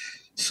Cabral.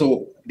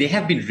 So they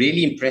have been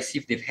really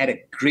impressive. They've had a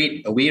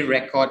great away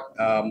record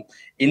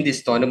in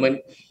this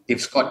tournament.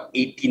 They've scored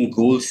 18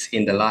 goals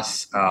in the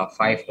last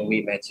 5 away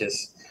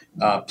matches.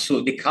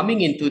 So they're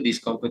coming into this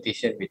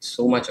competition with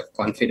so much of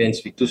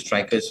confidence, with 2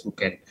 strikers who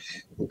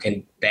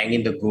can bang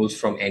in the goals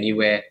from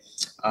anywhere.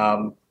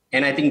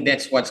 And I think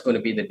that's what's going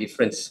to be the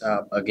difference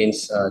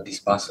against this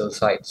Basel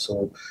side.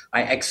 So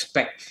I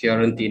expect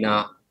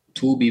Fiorentina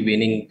to be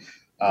winning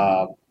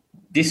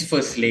this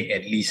first leg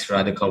at least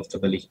rather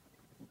comfortably.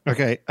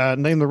 Okay,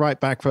 name the right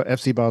back for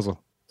FC Basel.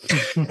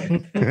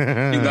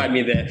 You got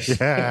me there.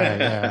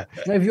 Yeah.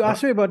 If you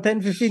asked me about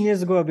 10, 15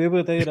 years ago, I'd be able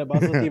to tell you the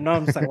Basel team. Now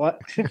I'm just like,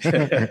 what?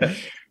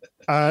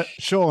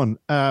 Sean,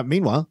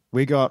 meanwhile,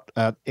 we got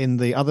in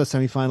the other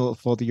semi-final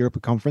for the Europa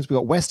Conference, we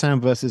got West Ham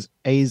versus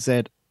AZ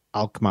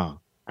Alkmaar.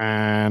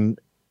 And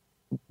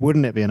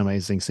wouldn't it be an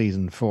amazing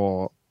season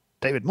for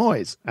David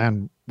Moyes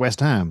and West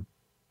Ham?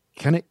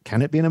 Can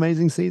it be an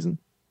amazing season?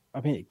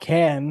 I mean, it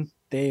can.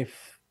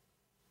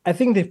 I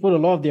think they've put a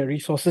lot of their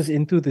resources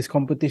into this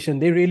competition.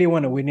 They really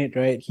want to win it,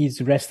 right? He's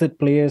rested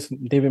players,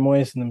 David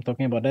Moyes, and I'm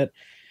talking about that.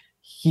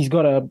 He's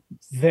got a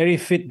very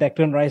fit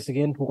Declan Rice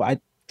again, who I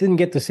didn't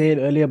get to say it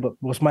earlier,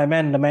 but was my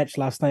man in the match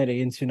last night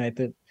against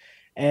United.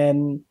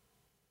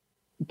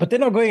 But they're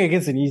not going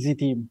against an easy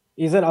team.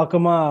 AZ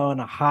Alkmaar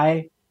on a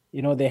high.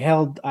 They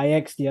held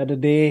Ajax the other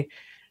day.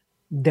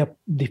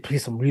 They play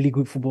some really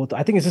good football.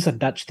 I think it's just a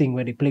Dutch thing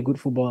where they play good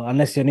football,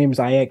 unless your name's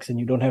Ajax and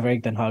you don't have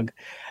Erik ten Hag.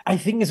 I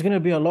think it's going to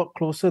be a lot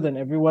closer than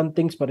everyone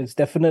thinks, but it's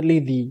definitely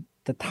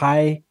the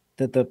tie,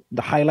 the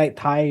highlight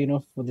tie,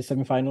 for the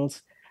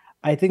semifinals.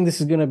 I think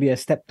this is going to be a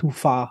step too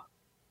far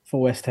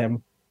for West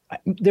Ham.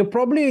 They'll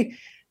probably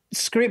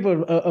scrape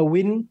a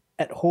win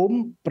at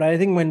home, but I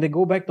think when they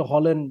go back to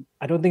Holland,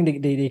 I don't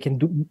think they can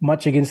do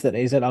much against that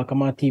AZ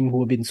Alkmaar team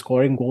who have been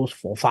scoring goals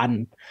for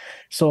fun.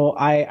 So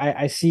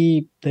I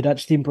see the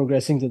Dutch team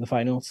progressing to the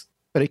finals.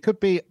 But it could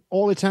be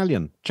all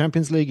Italian,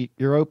 Champions League,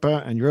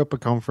 Europa, and Europa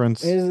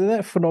Conference. Isn't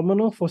that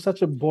phenomenal for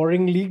such a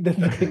boring league that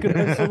they could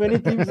have so many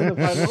teams in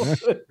the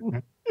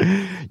final?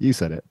 You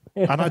said it.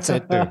 And I'd say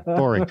it too.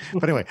 Boring.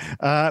 But anyway,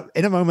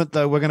 in a moment,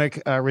 though, we're going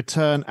to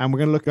return and we're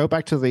going to go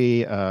back to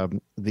the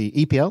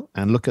EPL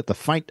and look at the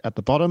fight at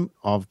the bottom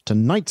of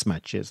tonight's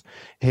matches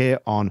here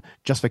on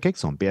Just for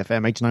Kicks on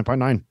BFM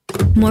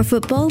 89.9. More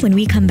football when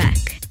we come back.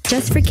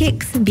 Just for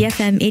Kicks,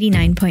 BFM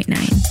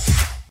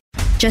 89.9.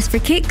 Just for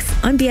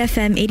Kicks on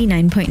BFM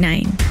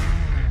 89.9.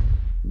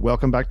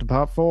 Welcome back to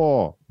part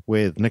 4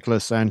 with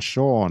Nicholas and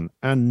Sean.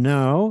 And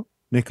now,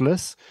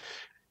 Nicholas,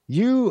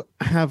 you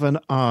have an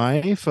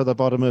eye for the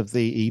bottom of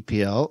the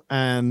EPL,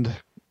 and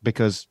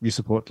because you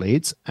support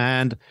Leeds.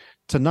 And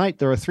tonight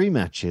there are 3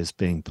 matches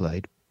being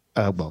played.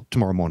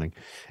 Tomorrow morning,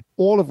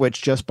 all of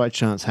which just by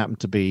chance happen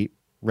to be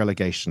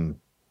relegation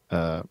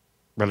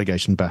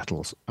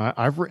battles.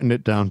 I've written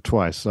it down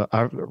twice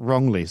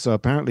wrongly. So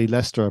apparently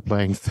Leicester are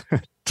playing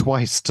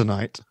twice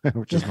tonight,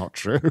 which is not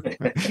true.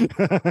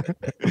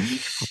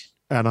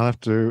 And I have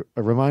to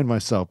remind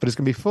myself, but it's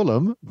going to be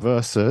Fulham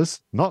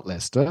versus not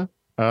Leicester.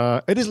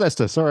 It is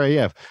Leicester. Sorry,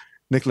 yeah.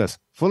 Nicholas,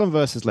 Fulham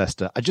versus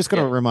Leicester. I just got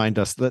to remind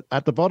us that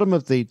at the bottom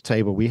of the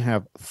table, we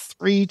have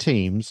 3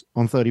 teams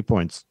on 30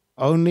 points,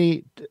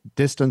 only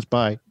distance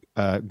by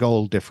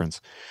goal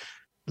difference.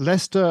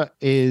 Leicester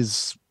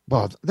is,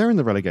 well, they're in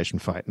the relegation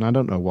fight, and I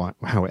don't know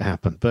how it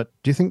happened, but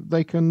do you think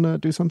they can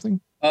do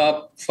something?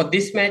 For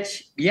this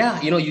match, yeah,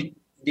 they're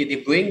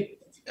going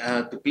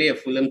to play a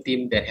Fulham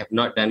team that have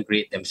not done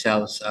great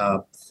themselves.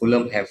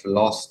 Fulham have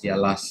lost their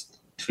last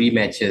 3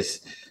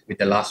 matches, with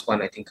the last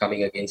one, I think,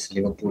 coming against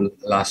Liverpool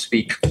last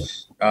week.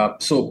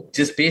 So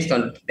just based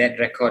on that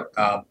record,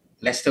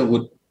 Leicester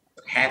would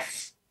have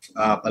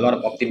a lot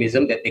of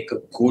optimism that they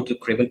could go to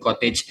Craven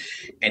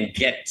Cottage and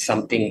get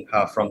something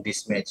from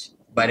this match.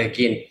 But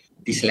again,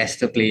 these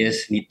Leicester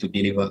players need to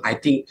deliver. I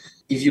think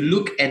if you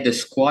look at the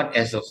squad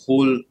as a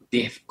whole,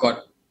 they've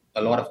got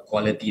a lot of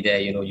quality there.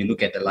 You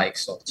look at the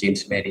likes of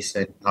James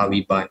Maddison,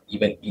 Harvey Barnes,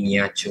 even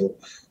Iheanacho.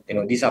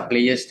 These are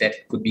players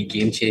that could be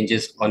game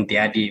changers on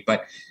their day.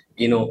 But,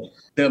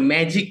 the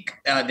magic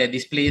that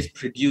these players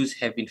produce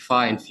have been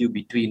far and few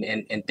between.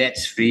 And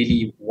that's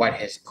really what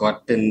has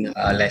gotten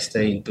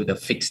Leicester into the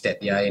fix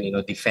that they are in.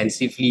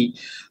 Defensively,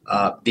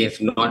 they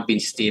have not been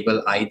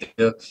stable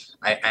either.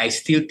 I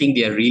still think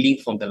they are reeling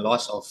from the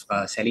loss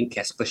of selling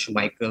Kasper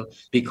Schmeichel,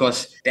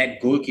 because that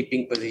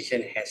goalkeeping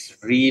position has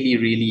really,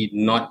 really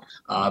not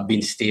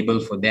been stable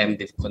for them.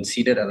 They've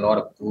conceded a lot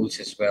of goals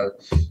as well.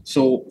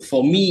 So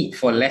for me,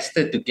 for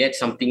Leicester to get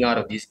something out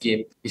of this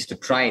game is to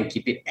try and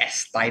keep it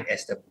as tight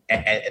as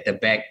at the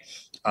back.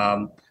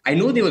 I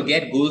know they will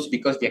get goals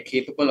because they're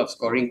capable of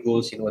scoring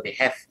goals. They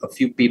have a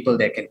few people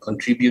that can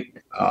contribute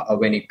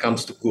when it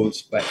comes to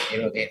goals, but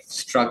they've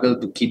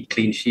struggled to keep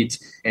clean sheets,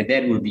 and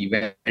that will be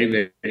very,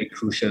 very, very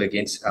crucial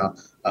against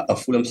a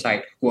Fulham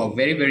side who are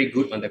very, very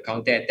good on the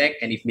counter attack.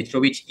 And if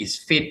Mitrovic is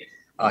fit,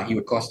 he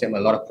would cause them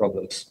a lot of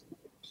problems.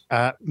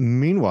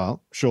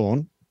 Meanwhile,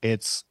 Sean,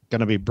 it's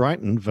going to be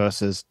Brighton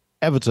versus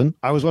Everton.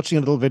 I was watching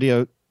a little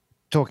video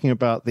talking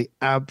about the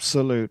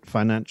absolute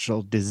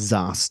financial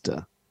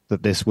disaster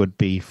that this would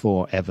be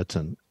for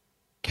Everton.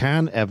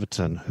 Can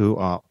Everton, who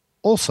are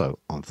also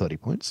on 30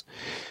 points,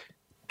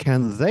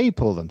 can they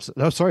pull them?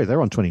 Oh, sorry,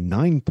 they're on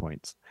 29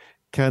 points.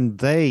 Can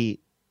they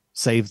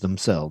save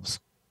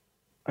themselves?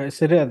 I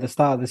said it at the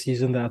start of the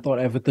season that I thought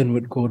Everton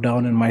would go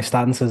down, and my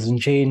stance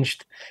hasn't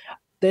changed.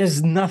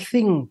 There's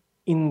nothing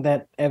in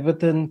that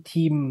Everton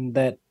team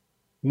that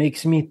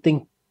makes me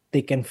think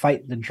they can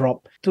fight the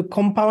drop. To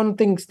compound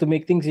things, to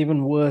make things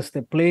even worse,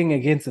 they're playing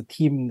against a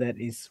team that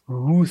is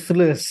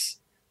ruthless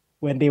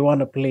when they want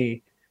to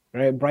play,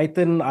 right?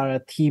 Brighton are a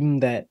team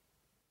that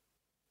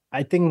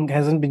I think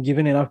hasn't been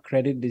given enough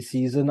credit this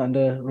season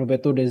under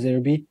Roberto De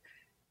Zerbi.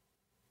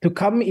 To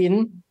come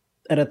in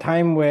at a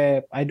time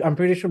where I'm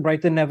pretty sure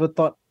Brighton never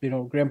thought,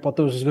 Graham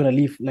Potter was just going to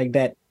leave like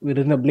that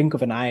within a blink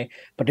of an eye.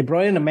 But they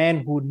brought in a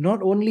man who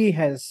not only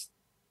has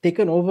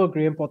taken over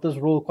Graham Potter's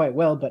role quite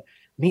well, but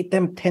made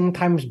them 10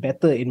 times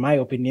better, in my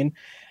opinion.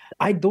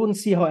 I don't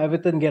see how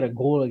Everton get a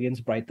goal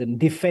against Brighton.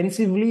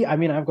 Defensively,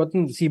 I've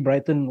gotten to see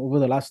Brighton over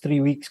the last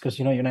 3 weeks because,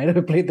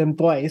 United played them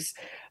twice.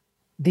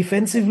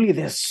 Defensively,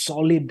 they're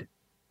solid.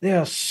 They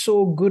are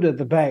so good at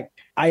the back.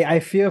 I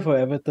fear for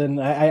Everton.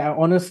 I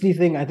honestly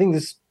think,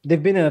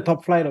 they've been in the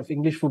top flight of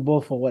English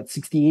football for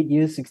 68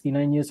 years,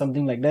 69 years,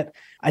 something like that.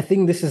 I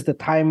think this is the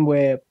time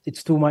where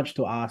it's too much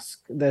to ask.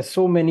 There's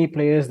so many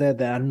players there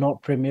that are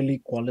not Premier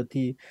League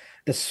quality.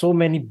 There's so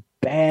many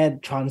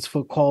bad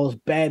transfer calls,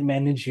 bad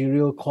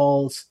managerial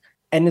calls,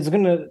 and it's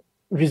going to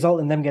result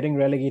in them getting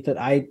relegated.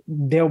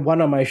 They're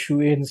one of my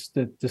shoe-ins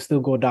to still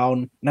go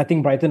down, and I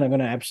think Brighton are going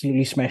to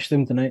absolutely smash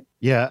them tonight.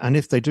 Yeah, and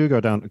if they do go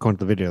down, according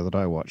to the video that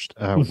I watched,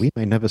 we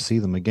may never see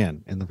them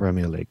again in the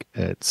Premier League.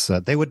 It's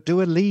they would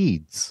do a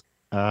Leeds,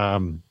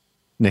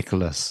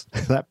 Nicholas,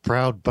 that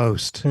proud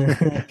boast.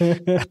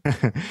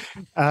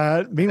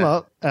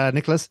 Meanwhile,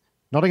 Nicholas,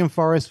 Nottingham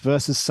Forest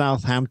versus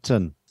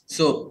Southampton.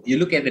 So you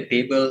look at the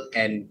table,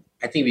 and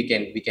I think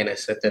we can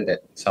ascertain that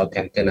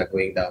Southampton are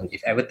going down.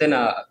 If Everton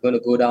are going to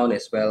go down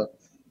as well,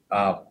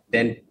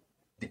 then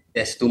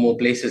there's 2 more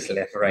places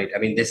left, right?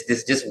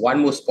 There's just 1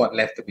 more spot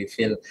left to be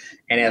filled.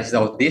 And as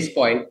of this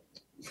point,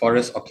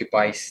 Forest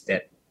occupies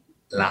that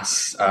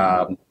last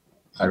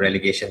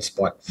relegation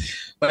spot.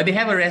 But they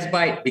have a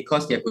respite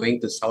because they're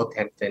going to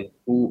Southampton,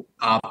 who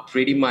are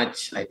pretty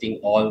much, I think,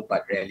 all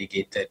but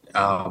relegated.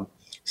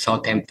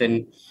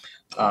 Southampton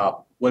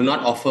will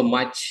not offer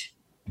much,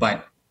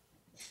 but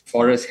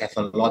Forest have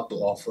a lot to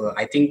offer.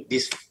 I think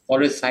this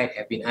Forest side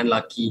have been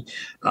unlucky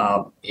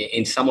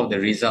in some of the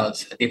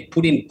results. They've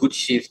put in good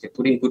shifts, they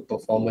put in good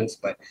performance,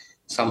 but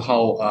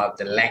somehow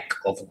the lack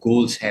of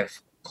goals have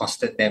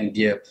costed them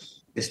dear.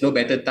 There's no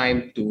better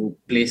time to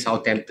play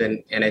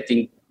Southampton, and I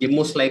think they're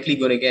most likely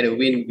going to get a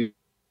win,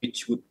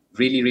 which would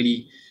really,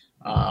 really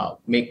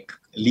make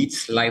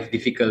Leeds' life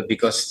difficult,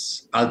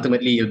 because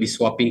ultimately you'll be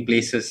swapping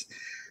places.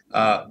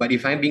 But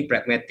if I'm being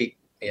pragmatic,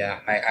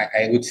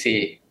 I would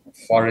say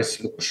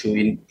Forest look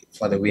shoe-in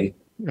for the win.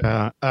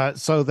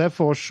 So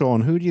therefore, Sean,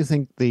 who do you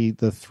think the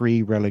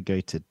 3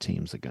 relegated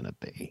teams are going to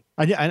be?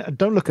 And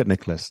don't look at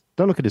Nicholas.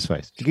 Don't look at his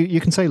face. You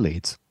can say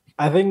Leeds.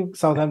 I think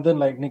Southampton,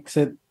 like Nick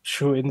said,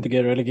 shoe-in to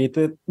get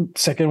relegated.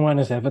 Second one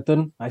is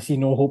Everton. I see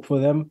no hope for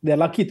them. They're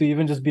lucky to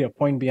even just be a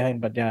point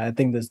behind, but I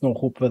think there's no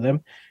hope for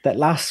them. That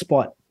last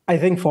spot, I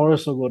think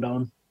Forest will go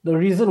down. The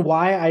reason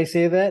why I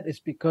say that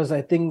is because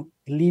I think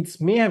Leeds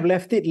may have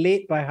left it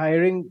late by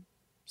hiring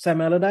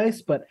Sam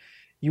Allardyce, but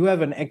you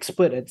have an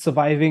expert at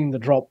surviving the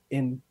drop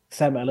in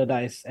Sam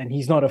Allardyce, and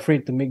he's not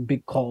afraid to make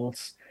big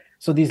calls.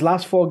 So these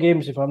last 4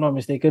 games, if I'm not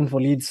mistaken, for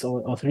Leeds,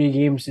 or 3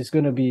 games, is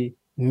going to be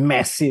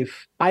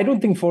massive. I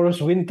don't think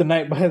Forest win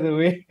tonight, by the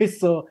way.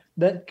 So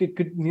that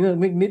could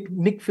make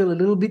Nick feel a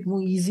little bit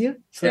more easier.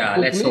 So yeah,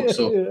 let's hope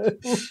so.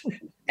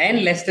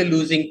 And Leicester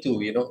losing too,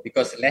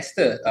 because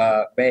Leicester,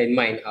 bear in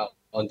mind, are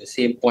on the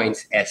same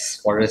points as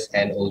Forest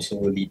and also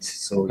Leeds.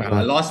 So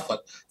a loss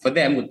for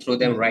them would throw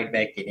them right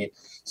back in it.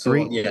 So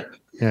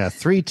Yeah,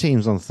 3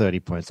 teams on 30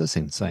 points. That's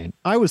insane.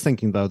 I was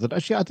thinking, though, that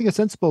actually I think a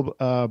sensible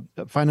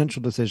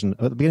financial decision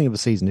at the beginning of the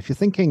season, if you're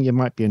thinking you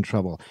might be in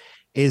trouble,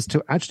 is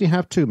to actually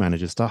have 2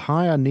 managers, to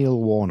hire Neil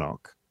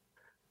Warnock,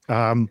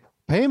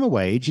 pay him a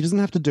wage. He doesn't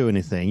have to do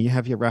anything. You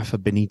have your Rafa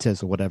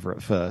Benitez or whatever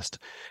at first.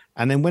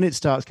 And then when it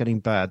starts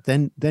getting bad,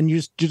 then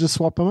you just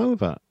swap them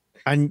over.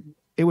 And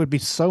it would be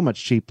so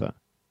much cheaper.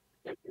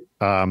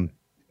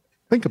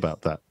 Think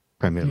about that,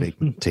 Premier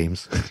League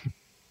teams.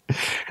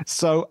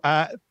 So,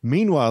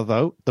 meanwhile,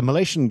 though, the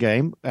Malaysian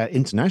game,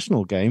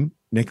 international game,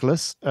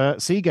 Nicholas,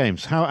 SEA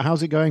Games,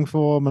 how's it going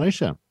for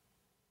Malaysia?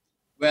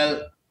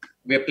 Well,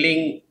 we're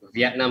playing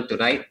Vietnam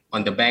tonight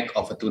on the back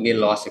of a 2-0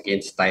 loss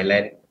against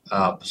Thailand.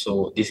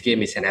 So this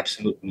game is an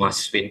absolute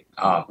must-win.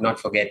 Not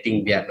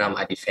forgetting Vietnam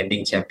are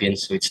defending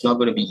champions, so it's not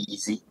going to be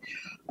easy.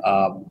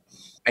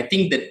 I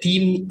think the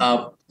team,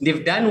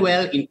 they've done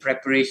well in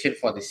preparation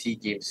for the SEA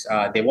Games.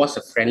 There was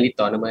a friendly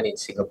tournament in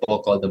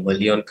Singapore called the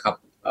Merlion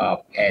Cup,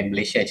 and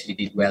Malaysia actually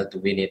did well to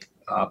win it.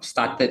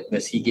 Started the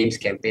SEA Games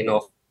campaign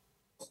off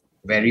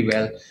very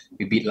well.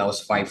 We beat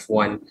Laos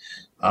 5-1,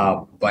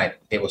 but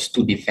there was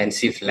 2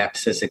 defensive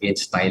lapses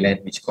against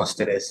Thailand, which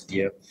costed us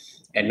dear.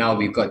 And now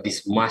we've got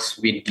this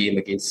must-win game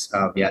against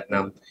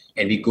Vietnam,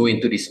 and we go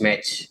into this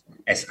match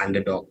as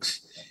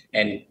underdogs.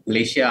 And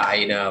Malaysia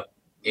are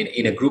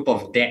in a group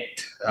of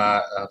death,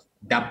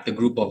 dubbed the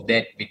group of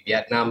death with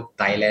Vietnam,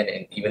 Thailand,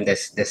 and even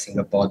there's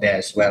Singapore there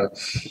as well.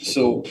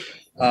 So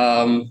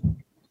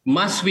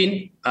must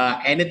win.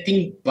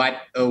 Anything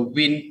but a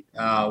win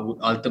would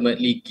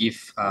ultimately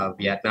give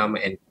Vietnam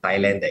and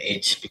Thailand the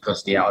edge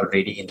because they are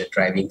already in the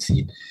driving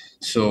seat.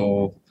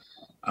 So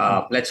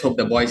let's hope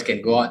the boys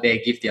can go out there,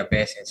 give their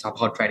best, and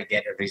somehow try to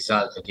get a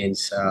result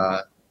against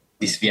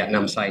this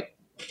Vietnam side.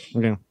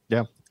 Okay.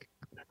 Yeah.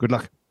 Good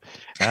luck.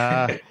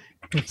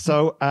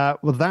 So,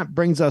 well, that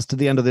brings us to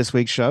the end of this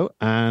week's show,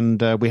 and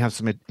we have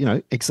some,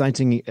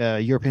 exciting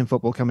European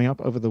football coming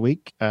up over the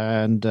week.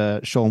 And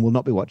Sean will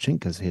not be watching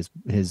because his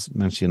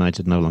Manchester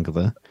United no longer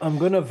there. I'm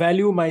gonna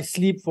value my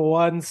sleep for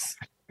once.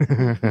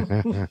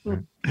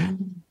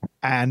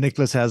 And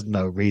Nicholas has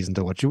no reason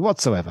to watch you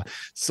whatsoever.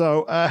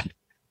 So,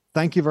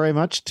 thank you very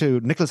much to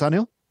Nicholas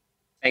Anil.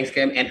 Thanks,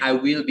 Cam. And I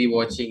will be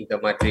watching the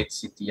Madrid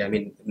City. I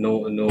mean,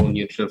 no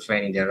neutral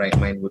fan in their right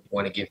mind would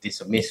want to give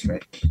this a miss,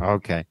 right?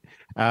 Okay.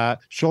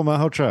 Sean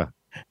Malhotra.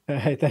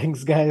 Hey,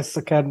 thanks, guys.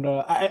 I'll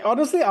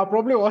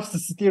probably watch the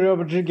City Real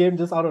Madrid game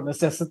just out of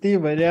necessity.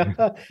 But yeah.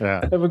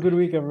 Have a good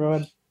week,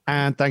 everyone.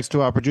 And thanks to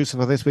our producer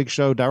for this week's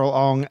show, Daryl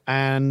Ong,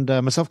 and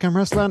myself, Cam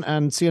Raslan.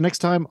 And see you next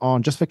time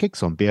on Just for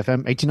Kicks on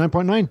BFM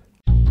 89.9.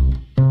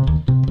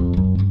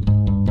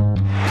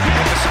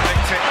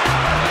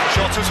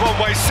 Jota's one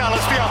way,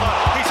 Salah's the other.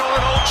 He's on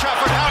an Old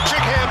Trafford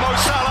hat-trick here, Mo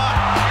Salah.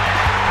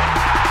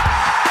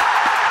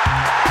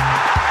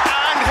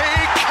 And he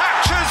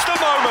captures the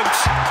moment.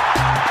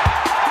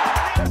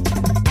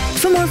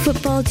 For more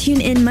football,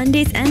 tune in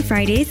Mondays and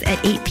Fridays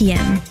at 8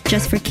 p.m.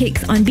 Just for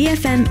Kicks on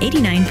BFM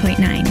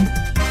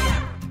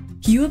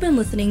 89.9. You have been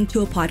listening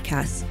to a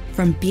podcast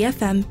from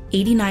BFM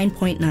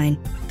 89.9,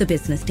 the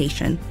business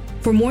station.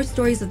 For more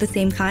stories of the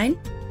same kind,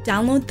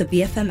 download the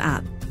BFM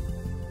app.